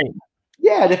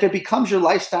if it becomes your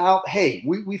lifestyle, hey,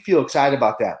 we feel excited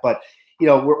about that. But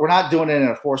we're not doing it in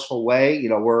a forceful way.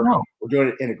 We're doing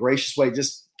it in a gracious way.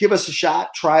 Just give us a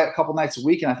shot. Try it a couple nights a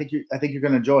week, and I think you're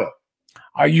going to enjoy it.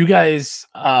 Are you guys?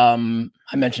 I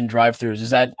mentioned drive-thrus. Is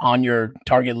that on your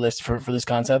target list for this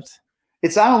concept?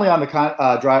 It's not only on the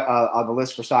on the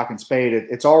list for Stalk and Spade.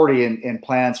 It's already in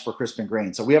plans for Crisp and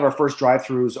Green. So we have our first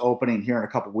drive-thrus opening here in a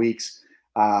couple of weeks,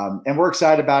 and we're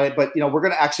excited about it. But we're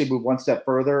going to actually move one step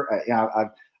further.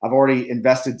 I've already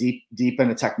invested deep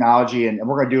into technology, and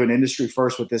we're going to do an industry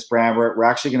first with this brand. We're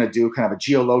actually going to do kind of a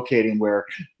geolocating where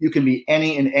you can be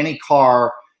in any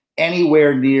car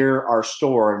anywhere near our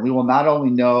store, and we will not only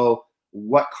know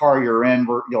what car you're in,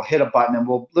 you'll hit a button and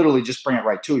we'll literally just bring it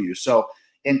right to you. So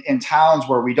in towns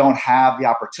where we don't have the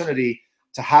opportunity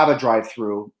to have a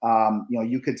drive-through,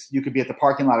 you could be at the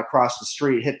parking lot across the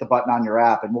street, hit the button on your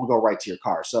app, and we'll go right to your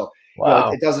car. So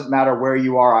it doesn't matter where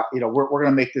you are. We're going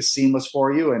to make this seamless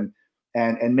for you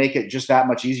and make it just that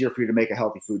much easier for you to make a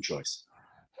healthy food choice.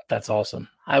 That's awesome.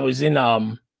 I was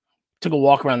took a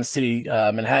walk around the city,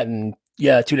 Manhattan,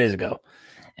 2 days ago,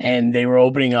 and they were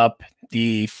opening up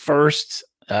the first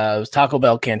it was Taco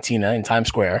Bell Cantina in Times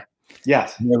Square.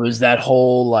 Yes. And there was that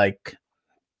whole, like,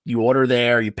 you order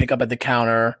there, you pick up at the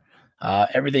counter,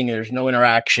 everything, there's no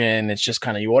interaction. It's just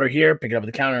kind of you order here, pick it up at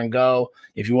the counter and go.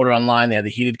 If you order online, they have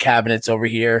the heated cabinets over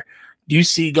here. Do you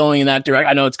see going in that direction?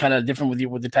 I know it's kind of different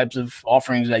with the types of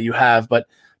offerings that you have, but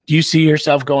do you see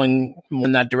yourself going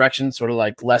in that direction, sort of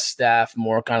like less staff,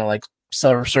 more kind of like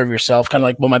serve yourself, kind of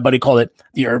like what my buddy called it,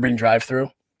 the urban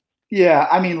drive-through? Yeah,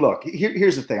 I mean, look,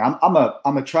 here's the thing.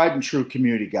 I'm a tried and true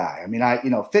community guy. I mean,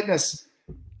 fitness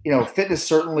fitness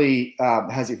certainly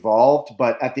has evolved,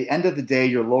 but at the end of the day,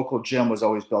 your local gym was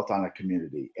always built on a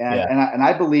community. And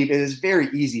I believe it is very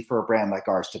easy for a brand like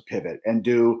ours to pivot and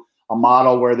do a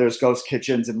model where there's ghost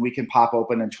kitchens and we can pop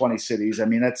open in 20 cities. I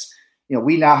mean,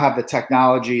 we now have the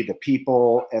technology, the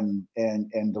people, and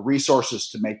the resources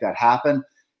to make that happen.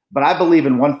 But I believe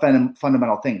in one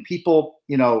fundamental thing. People,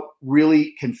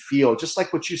 really can feel, just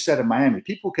like what you said in Miami,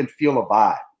 people can feel a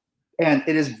vibe. And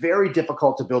it is very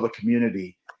difficult to build a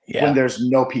community when there's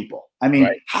no people. I mean,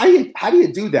 how do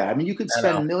you do that? I mean, you can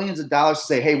spend millions of dollars to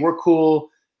say, hey, we're cool,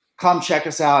 come check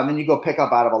us out, and then you go pick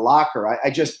up out of a locker.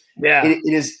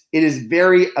 It is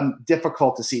very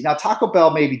difficult to see. Now, Taco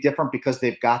Bell may be different because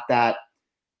they've got that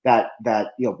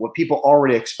what people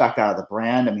already expect out of the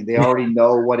brand. I mean, they already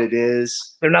know what it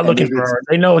is. They're not looking for.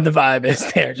 They know what the vibe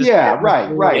is there.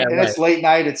 Right. And it's late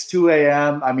night. It's 2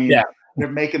 a.m. I mean, they're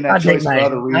making that choice for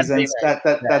other reasons.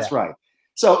 That's right.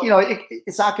 So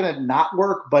it's not going to not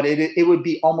work, but it would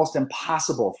be almost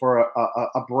impossible for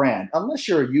a brand, unless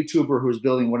you're a YouTuber who's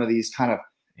building one of these kind of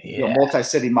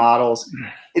multi-city models.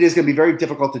 It is going to be very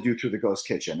difficult to do through the ghost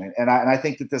kitchen. And I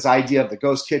think that this idea of the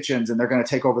ghost kitchens and they're going to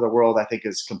take over the world, I think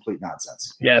is complete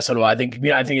nonsense. Yeah, so do I. I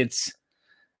think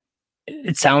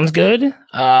it sounds good.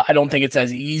 I don't think it's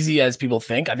as easy as people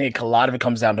think. I think a lot of it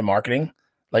comes down to marketing.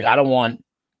 Like I don't want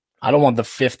the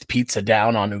fifth pizza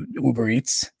down on Uber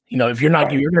Eats. If you're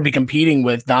not, you're going to be competing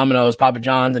with Domino's, Papa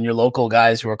John's, and your local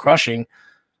guys who are crushing.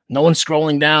 No one's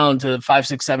scrolling down to 5,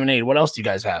 6, 7, 8. What else do you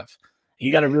guys have?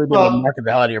 You got to really be able to market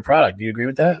the hell out of your product. Do you agree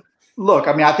with that? Look,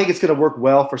 I mean, I think it's going to work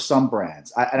well for some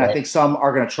brands, I think some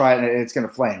are going to try it and it's going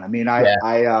to flame. I mean,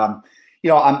 I'm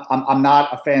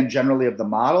not a fan generally of the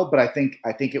model, but I think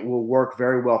it will work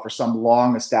very well for some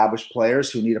long established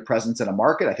players who need a presence in a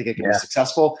market. I think it can be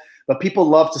successful. But people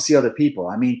love to see other people.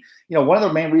 I mean, one of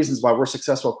the main reasons why we're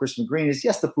successful at Crispin Green is,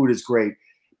 yes, the food is great,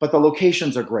 but the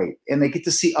locations are great. And they get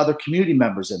to see other community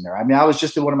members in there. I mean, I was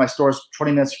just in one of my stores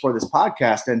 20 minutes before this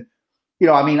podcast. And,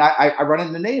 I run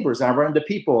into neighbors and I run into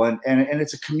people. And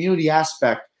it's a community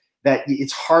aspect that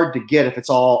it's hard to get if it's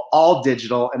all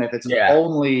digital and if it's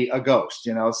only a ghost,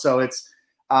 So it's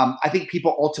I think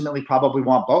people ultimately probably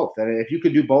want both. And if you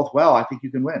could do both well, I think you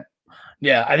can win.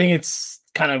 Yeah, I think it's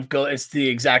it's the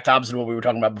exact opposite of what we were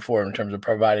talking about before in terms of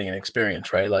providing an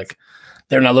experience, right? Like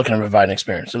they're not looking to provide an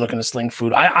experience. They're looking to sling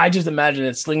food. I just imagine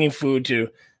it's slinging food to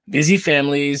busy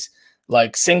families,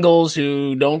 like singles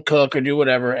who don't cook or do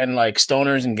whatever, and like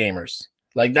stoners and gamers.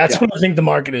 Like that's what I think the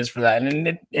market is for that.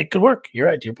 And it could work. You're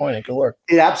right. To your point, it could work.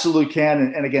 It absolutely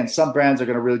can. And again, some brands are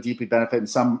going to really deeply benefit and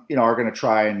some, are going to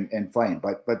try and flame.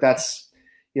 But that's,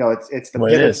 it's the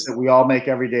pivots that we all make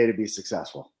every day to be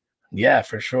successful. Yeah,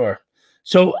 for sure.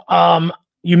 So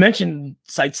you mentioned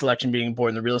site selection being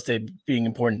important, the real estate being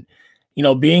important.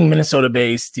 Being Minnesota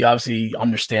based, you obviously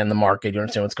understand the market, you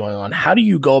understand what's going on. How do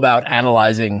you go about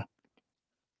analyzing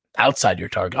outside your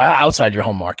target, outside your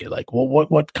home market? Like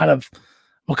what kind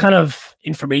of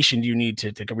information do you need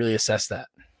to really assess that?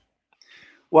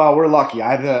 Well, we're lucky.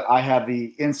 I have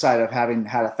the insight of having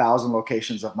had 1,000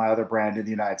 locations of my other brand in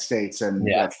the United States and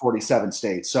 47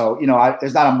 states. So,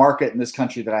 there's not a market in this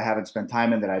country that I haven't spent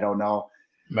time in that I don't know.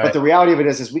 Right. But the reality of it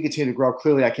is we continue to grow.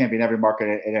 Clearly, I can't be in every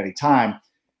market at any time.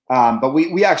 But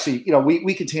we actually,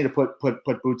 we continue to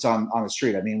put boots on the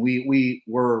street. I mean,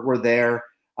 we're there.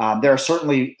 There are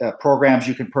certainly programs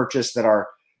you can purchase that are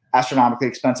astronomically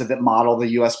expensive that model the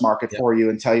U.S. market for you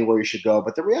and tell you where you should go.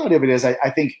 But the reality of it is, I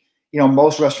think,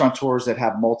 most restaurateurs that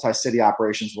have multi-city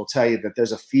operations will tell you that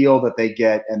there's a feel that they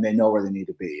get and they know where they need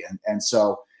to be. And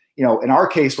so, in our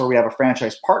case, where we have a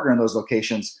franchise partner in those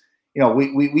locations,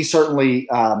 we certainly,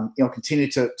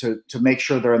 continue to make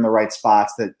sure they're in the right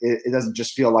spots, that it doesn't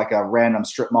just feel like a random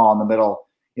strip mall in the middle,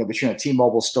 between a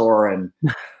T-Mobile store and,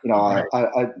 a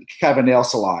kind of a nail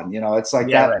salon. It's like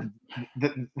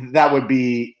that would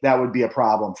be a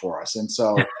problem for us. And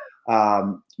so,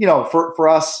 for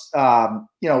us,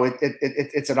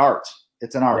 it's an art.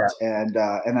 It's an art, and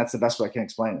that's the best way I can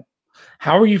explain it.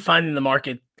 How are you finding the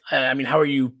market? I mean, how are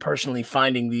you personally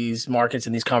finding these markets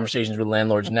and these conversations with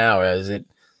landlords now? Is it,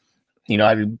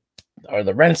 are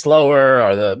the rents lower?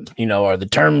 Are the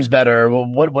terms better? Well,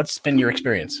 what's been your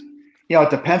experience? It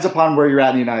depends upon where you're at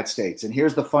in the United States. And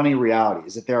here's the funny reality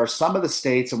is that there are some of the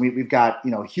states, and we've got,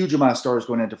 a huge amount of stores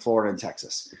going into Florida and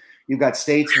Texas. You've got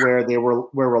states where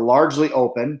we're largely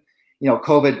open.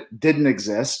 COVID didn't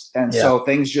exist. And so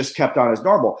things just kept on as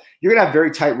normal. You're going to have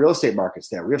very tight real estate markets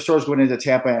there. We have stores going into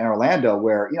Tampa and Orlando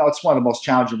where, it's one of the most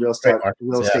challenging real estate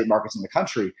markets in the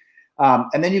country.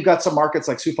 And then you've got some markets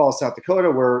like Sioux Falls, South Dakota,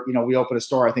 where, we open a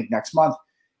store, I think, next month.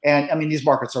 And I mean, these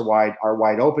markets are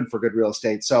wide open for good real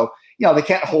estate. So, they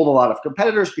can't hold a lot of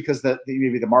competitors because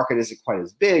maybe the market isn't quite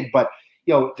as big, but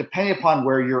depending upon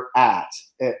where you're at,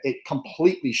 it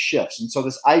completely shifts. And so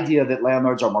this idea that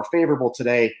landlords are more favorable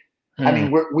today, I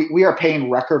mean, we are paying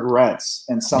record rents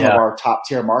in some of our top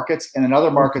tier markets, and in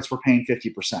other markets we're paying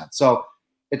 50%. So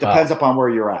it depends upon where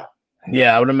you're at.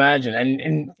 Yeah, I would imagine.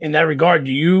 And in that regard,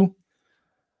 do you,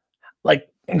 like,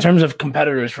 in terms of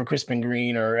competitors for Crispin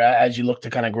Green, or as you look to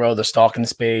kind of grow the Stalk and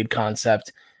Spade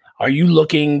concept, are you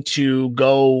looking to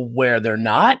go where they're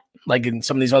not? Like in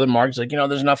some of these other markets, like,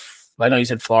 there's enough. I know you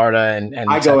said Florida and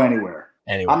I go anywhere.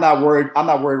 I'm not worried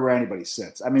where anybody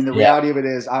sits. I mean, the reality of it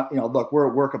is, look,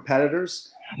 we're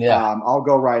competitors. Yeah. I'll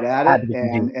go right at it.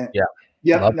 And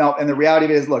the reality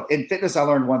of it is, look, in fitness, I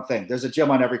learned one thing. There's a gym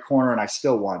on every corner, and I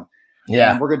still won.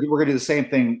 Yeah. And we're gonna do the same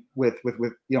thing with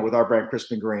our brand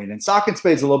Crispin Green. And Stalk and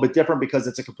Spade is a little bit different because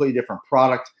it's a completely different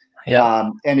product. Yeah.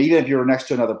 And even if you're next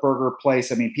to another burger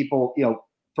place, I mean, people,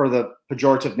 for the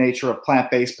pejorative nature of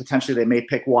plant-based, potentially they may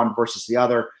pick one versus the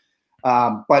other.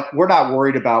 But we're not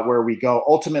worried about where we go.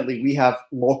 Ultimately, we have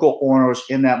local owners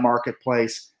in that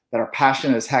marketplace that are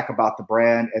passionate as heck about the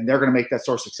brand, and they're going to make that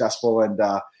store successful. And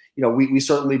we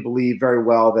certainly believe very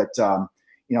well that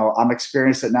I'm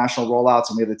experienced at national rollouts,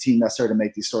 and we have the team necessary to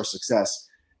make these stores success.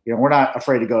 We're not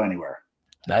afraid to go anywhere.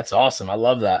 That's awesome. I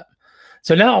love that.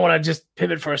 So now I want to just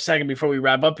pivot for a second before we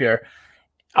wrap up here.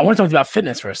 I want to talk about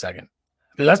fitness for a second,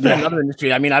 because that's been another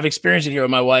industry. I mean, I've experienced it here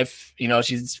with my wife.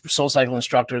 She's a SoulCycle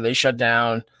instructor. They shut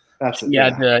down. That's it.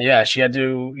 She had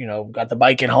to, got the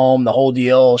bike at home, the whole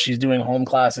deal. She's doing home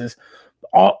classes.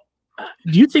 Do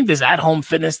you think this at-home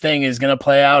fitness thing is going to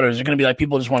play out, or is it going to be like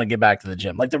people just want to get back to the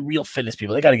gym? Like the real fitness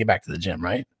people, they got to get back to the gym,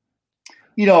 right?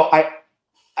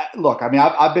 Look, I mean,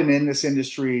 I've been in this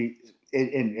industry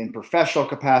in professional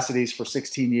capacities for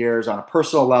 16 years, on a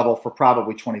personal level for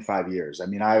probably 25 years. I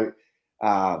mean, and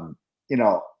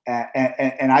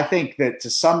I think that to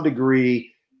some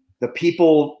degree, the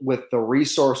people with the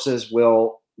resources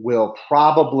will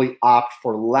probably opt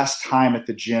for less time at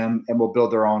the gym and will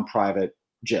build their own private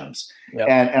gyms. Yep.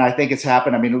 And I think it's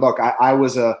happened. I mean, look, I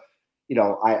was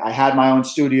I had my own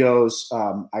studios.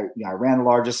 I ran the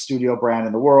largest studio brand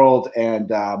in the world. And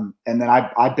then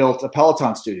I built a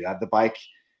Peloton studio. I had the bike,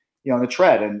 and the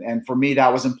tread. And for me,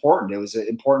 that was important. It was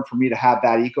important for me to have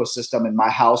that ecosystem in my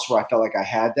house where I felt like I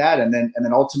had that. And then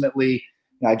ultimately,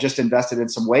 I just invested in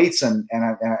some weights, and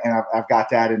I've got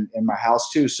that in my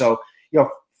house too. So,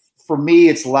 for me,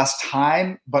 it's less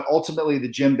time, but ultimately the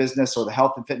gym business or the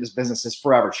health and fitness business has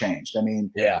forever changed. I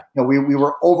mean, we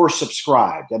were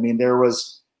oversubscribed. I mean, there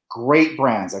was great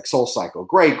brands like SoulCycle,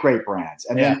 great brands.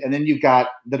 And then you've got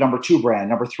the number 2 brand,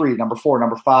 number 3, number 4,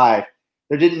 number 5.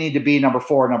 There didn't need to be number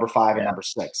 4, number 5, and number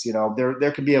 6.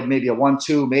 There could be maybe a 1,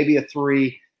 2, maybe a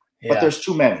 3, but there's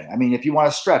too many. I mean, if you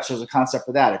want to stretch, there's a concept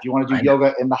for that. If you want to do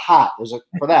yoga in the hot, there's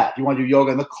for that. If you want to do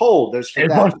yoga in the cold, there's for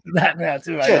that.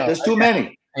 There's too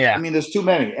many. Yeah. I mean, there's too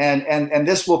many, and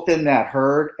this will thin that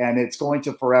herd, and it's going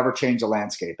to forever change the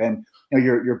landscape. And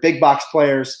your big box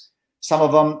players, some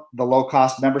of them, the low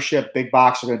cost membership, big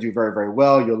box are going to do very, very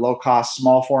well. Your low cost,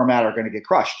 small format are going to get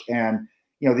crushed. And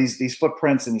these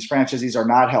footprints and these franchisees are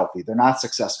not healthy. They're not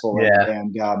successful.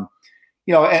 And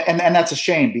that's a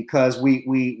shame, because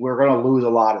we're going to lose a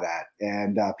lot of that,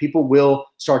 and people will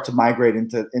start to migrate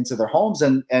into their homes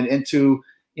and into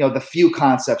the few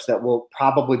concepts that will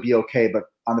probably be okay, but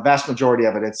on the vast majority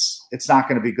of it, it's not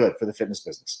going to be good for the fitness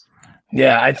business.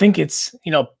 Yeah, I think it's,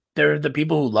 they're the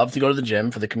people who love to go to the gym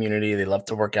for the community. They love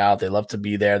to work out. They love to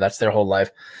be there. That's their whole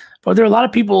life. But there are a lot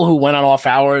of people who went on off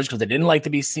hours because they didn't like to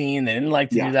be seen. They didn't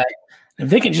like to do that. If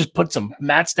they can just put some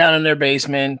mats down in their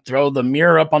basement, throw the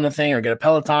mirror up on the thing, or get a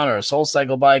Peloton or a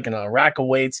SoulCycle bike and a rack of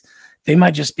weights, they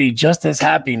might just be just as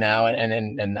happy now.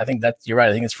 And I think you're right.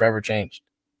 I think it's forever changed.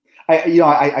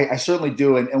 I certainly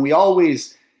do. And we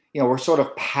always, we're sort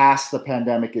of past the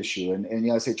pandemic issue.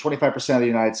 And I say 25% of the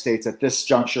United States at this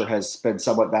juncture has been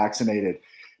somewhat vaccinated,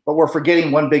 but we're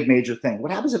forgetting one big major thing.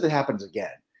 What happens if it happens again?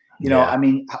 I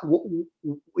mean,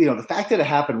 the fact that it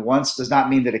happened once does not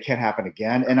mean that it can't happen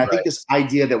again. And I think this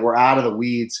idea that we're out of the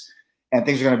weeds and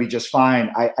things are going to be just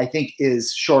fine, I think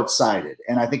is short-sighted.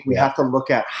 And I think we have to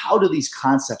look at how do these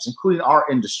concepts, including our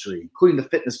industry, including the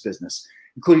fitness business,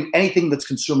 including anything that's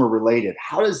consumer related,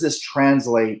 how does this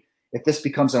translate if this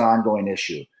becomes an ongoing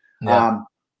issue?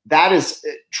 That is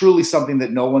truly something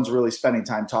that no one's really spending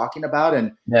time talking about.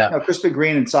 And Crispin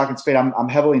Green and Stalk and Spade, I'm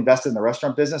heavily invested in the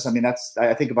restaurant business. I mean,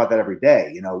 I think about that every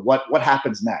day. What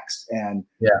happens next? And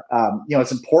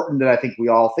it's important that I think we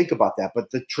all think about that.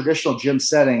 But the traditional gym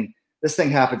setting, this thing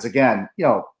happens again,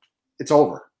 it's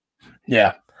over.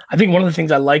 Yeah, I think one of the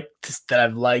things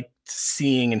I've liked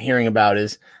seeing and hearing about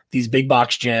is these big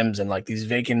box gyms and like these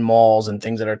vacant malls and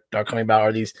things that are coming about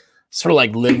are these sort of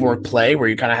like live, work, play, where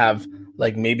you kind of have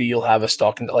like maybe you'll have a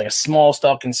Stalk, like a small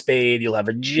Stalk and Spade. You'll have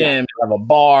a gym, you'll have a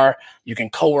bar. You can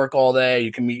co-work all day.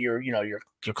 You can meet your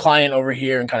client over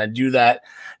here and kind of do that.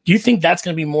 Do you think that's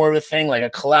going to be more of a thing, like a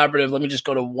collaborative, let me just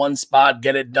go to one spot,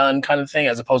 get it done kind of thing,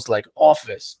 as opposed to like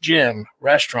office, gym,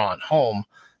 restaurant, home?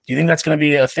 Do you think that's going to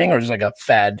be a thing or just like a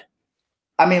fad?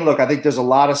 I mean, look, I think there's a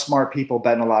lot of smart people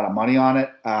betting a lot of money on it.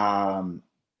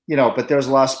 But there's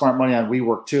a lot of smart money on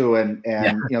WeWork too. And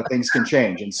things can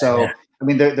change. And so, I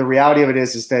mean, the reality of it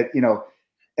is that,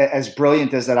 as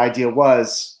brilliant as that idea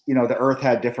was, the earth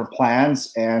had different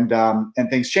plans and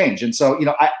things change. And so,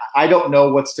 I don't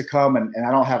know what's to come and I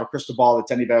don't have a crystal ball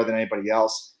that's any better than anybody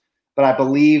else, but I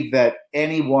believe that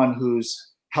anyone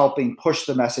who's helping push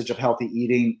the message of healthy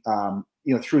eating,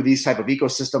 through these type of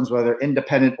ecosystems, whether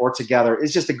independent or together,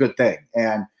 is just a good thing.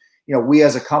 And, we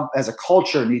as a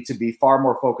culture need to be far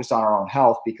more focused on our own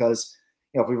health because,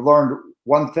 if we've learned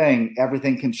one thing,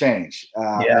 everything can change.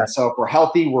 And so if we're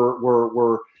healthy,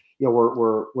 we're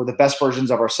the best versions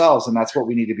of ourselves. And that's what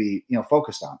we need to be,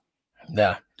 focused on.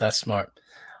 Yeah, that's smart.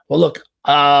 Well, look,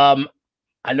 I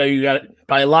know you got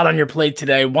probably a lot on your plate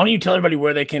today. Why don't you tell everybody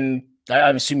where they can, I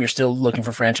assume you're still looking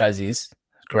for franchisees,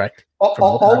 correct?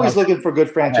 Always looking for good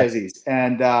franchisees.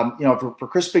 And, for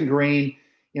Crisp and Green,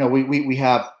 we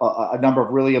have a number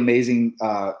of really amazing,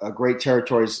 great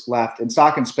territories left. In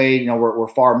Stock and Spade, we're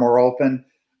far more open,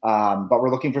 but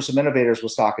we're looking for some innovators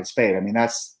with Stock and Spade. I mean,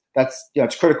 that's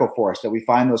it's critical for us that we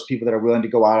find those people that are willing to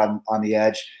go out on the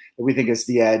edge, that we think is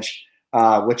the edge,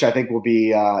 which I think will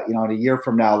be, in a year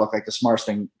from now, look like the smartest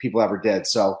thing people ever did.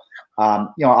 So,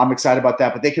 I'm excited about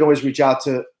that, but they can always reach out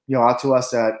to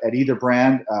us at either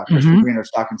brand, Crisp and Green or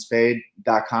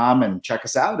stockandspade.com, and check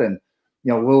us out. And,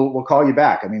 we'll call you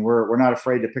back. I mean, we're not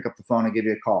afraid to pick up the phone and give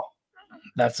you a call.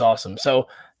 That's awesome. So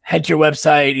head to your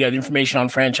website. You got information on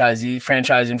franchise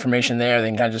information there. They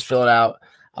can kind of just fill it out.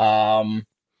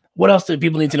 What else do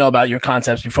people need to know about your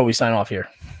concepts before we sign off here?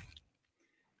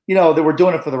 That we're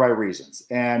doing it for the right reasons.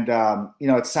 And,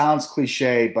 it sounds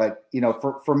cliche, but,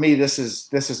 for me, this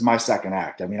is my second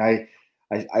act. I mean, I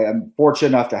am fortunate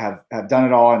enough to have done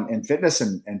it all in fitness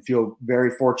and feel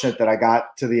very fortunate that I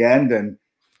got to the end and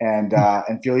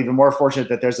feel even more fortunate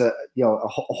that there's a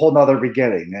whole nother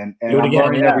beginning and I'm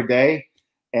learning every day.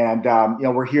 And,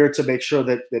 we're here to make sure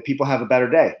that people have a better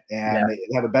day and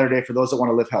they have a better day for those that want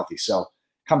to live healthy. So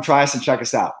come try us and check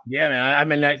us out. Yeah, man. I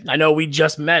mean, I know we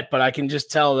just met, but I can just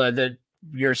tell that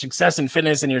your success in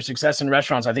fitness and your success in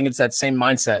restaurants, I think it's that same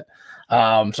mindset.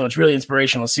 So it's really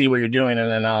inspirational to see what you're doing.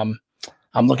 And then,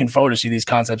 I'm looking forward to see these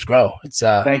concepts grow.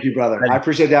 Thank you, brother. I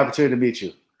appreciate the opportunity to meet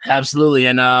you. Absolutely.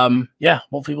 And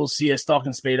hopefully we'll see a Stalk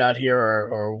and Spade out here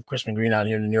or Crisp and Green out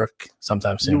here in New York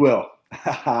sometime soon. You will.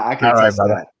 I can attest to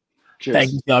that. Cheers.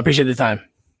 Thank you. I appreciate the time.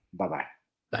 Bye-bye.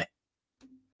 Bye.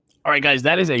 All right, guys,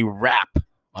 that is a wrap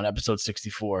on episode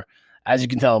 64. As you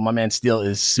can tell, my man Steele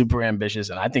is super ambitious,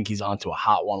 and I think he's on to a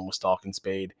hot one with Stalk and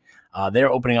Spade.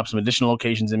 They're opening up some additional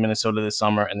locations in Minnesota this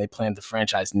summer, and they plan to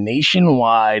franchise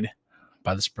nationwide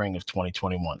by the spring of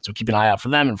 2021. So keep an eye out for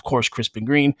them. And of course, Crisp and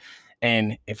Green.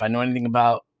 And if I know anything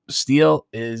about Steele,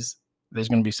 there's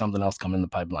going to be something else coming in the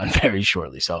pipeline very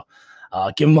shortly. So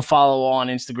give them a follow on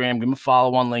Instagram, give them a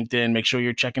follow on LinkedIn. Make sure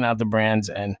you're checking out the brands.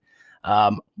 And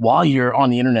while you're on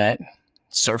the internet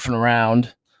surfing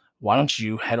around, why don't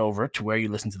you head over to where you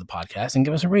listen to the podcast and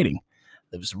give us a rating?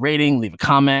 Leave us a rating, leave a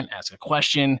comment, ask a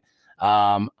question.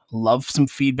 Love some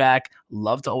feedback.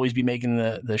 Love to always be making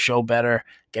the show better,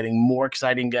 getting more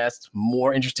exciting guests,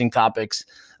 more interesting topics.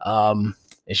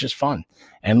 It's just fun.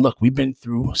 And look, we've been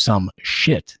through some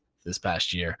shit this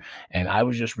past year, and I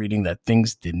was just reading that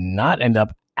things did not end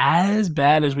up as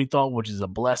bad as we thought, which is a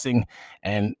blessing.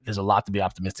 And there's a lot to be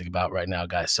optimistic about right now,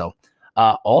 guys. So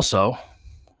also,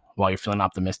 while you're feeling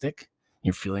optimistic,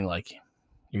 you're feeling like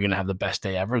you're going to have the best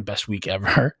day ever, best week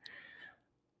ever,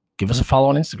 give us a follow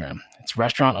on Instagram. It's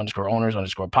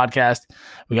restaurant_owners_podcast.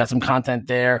 We got some content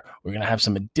there. We're going to have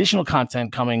some additional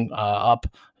content coming up,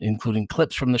 including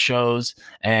clips from the shows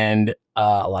and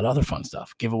a lot of other fun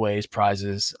stuff, giveaways,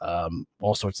 prizes,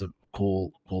 all sorts of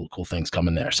cool things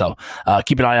coming there. So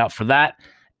keep an eye out for that.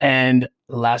 And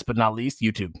last but not least,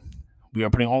 YouTube. We are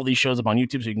putting all these shows up on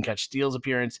YouTube so you can catch Steele's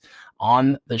appearance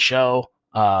on the show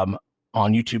on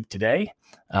YouTube today.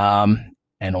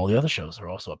 And all the other shows are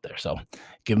also up there. So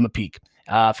give them a peek.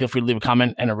 Feel free to leave a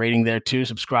comment and a rating there too.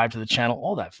 Subscribe to the channel,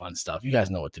 all that fun stuff. You guys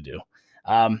know what to do.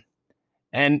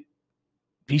 And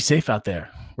be safe out there,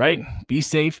 right? Be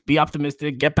safe, be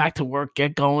optimistic, get back to work,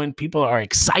 get going. People are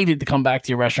excited to come back to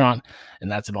your restaurant,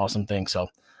 and that's an awesome thing. So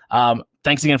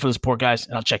Thanks again for the support, guys,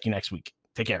 and I'll check you next week.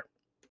 Take care.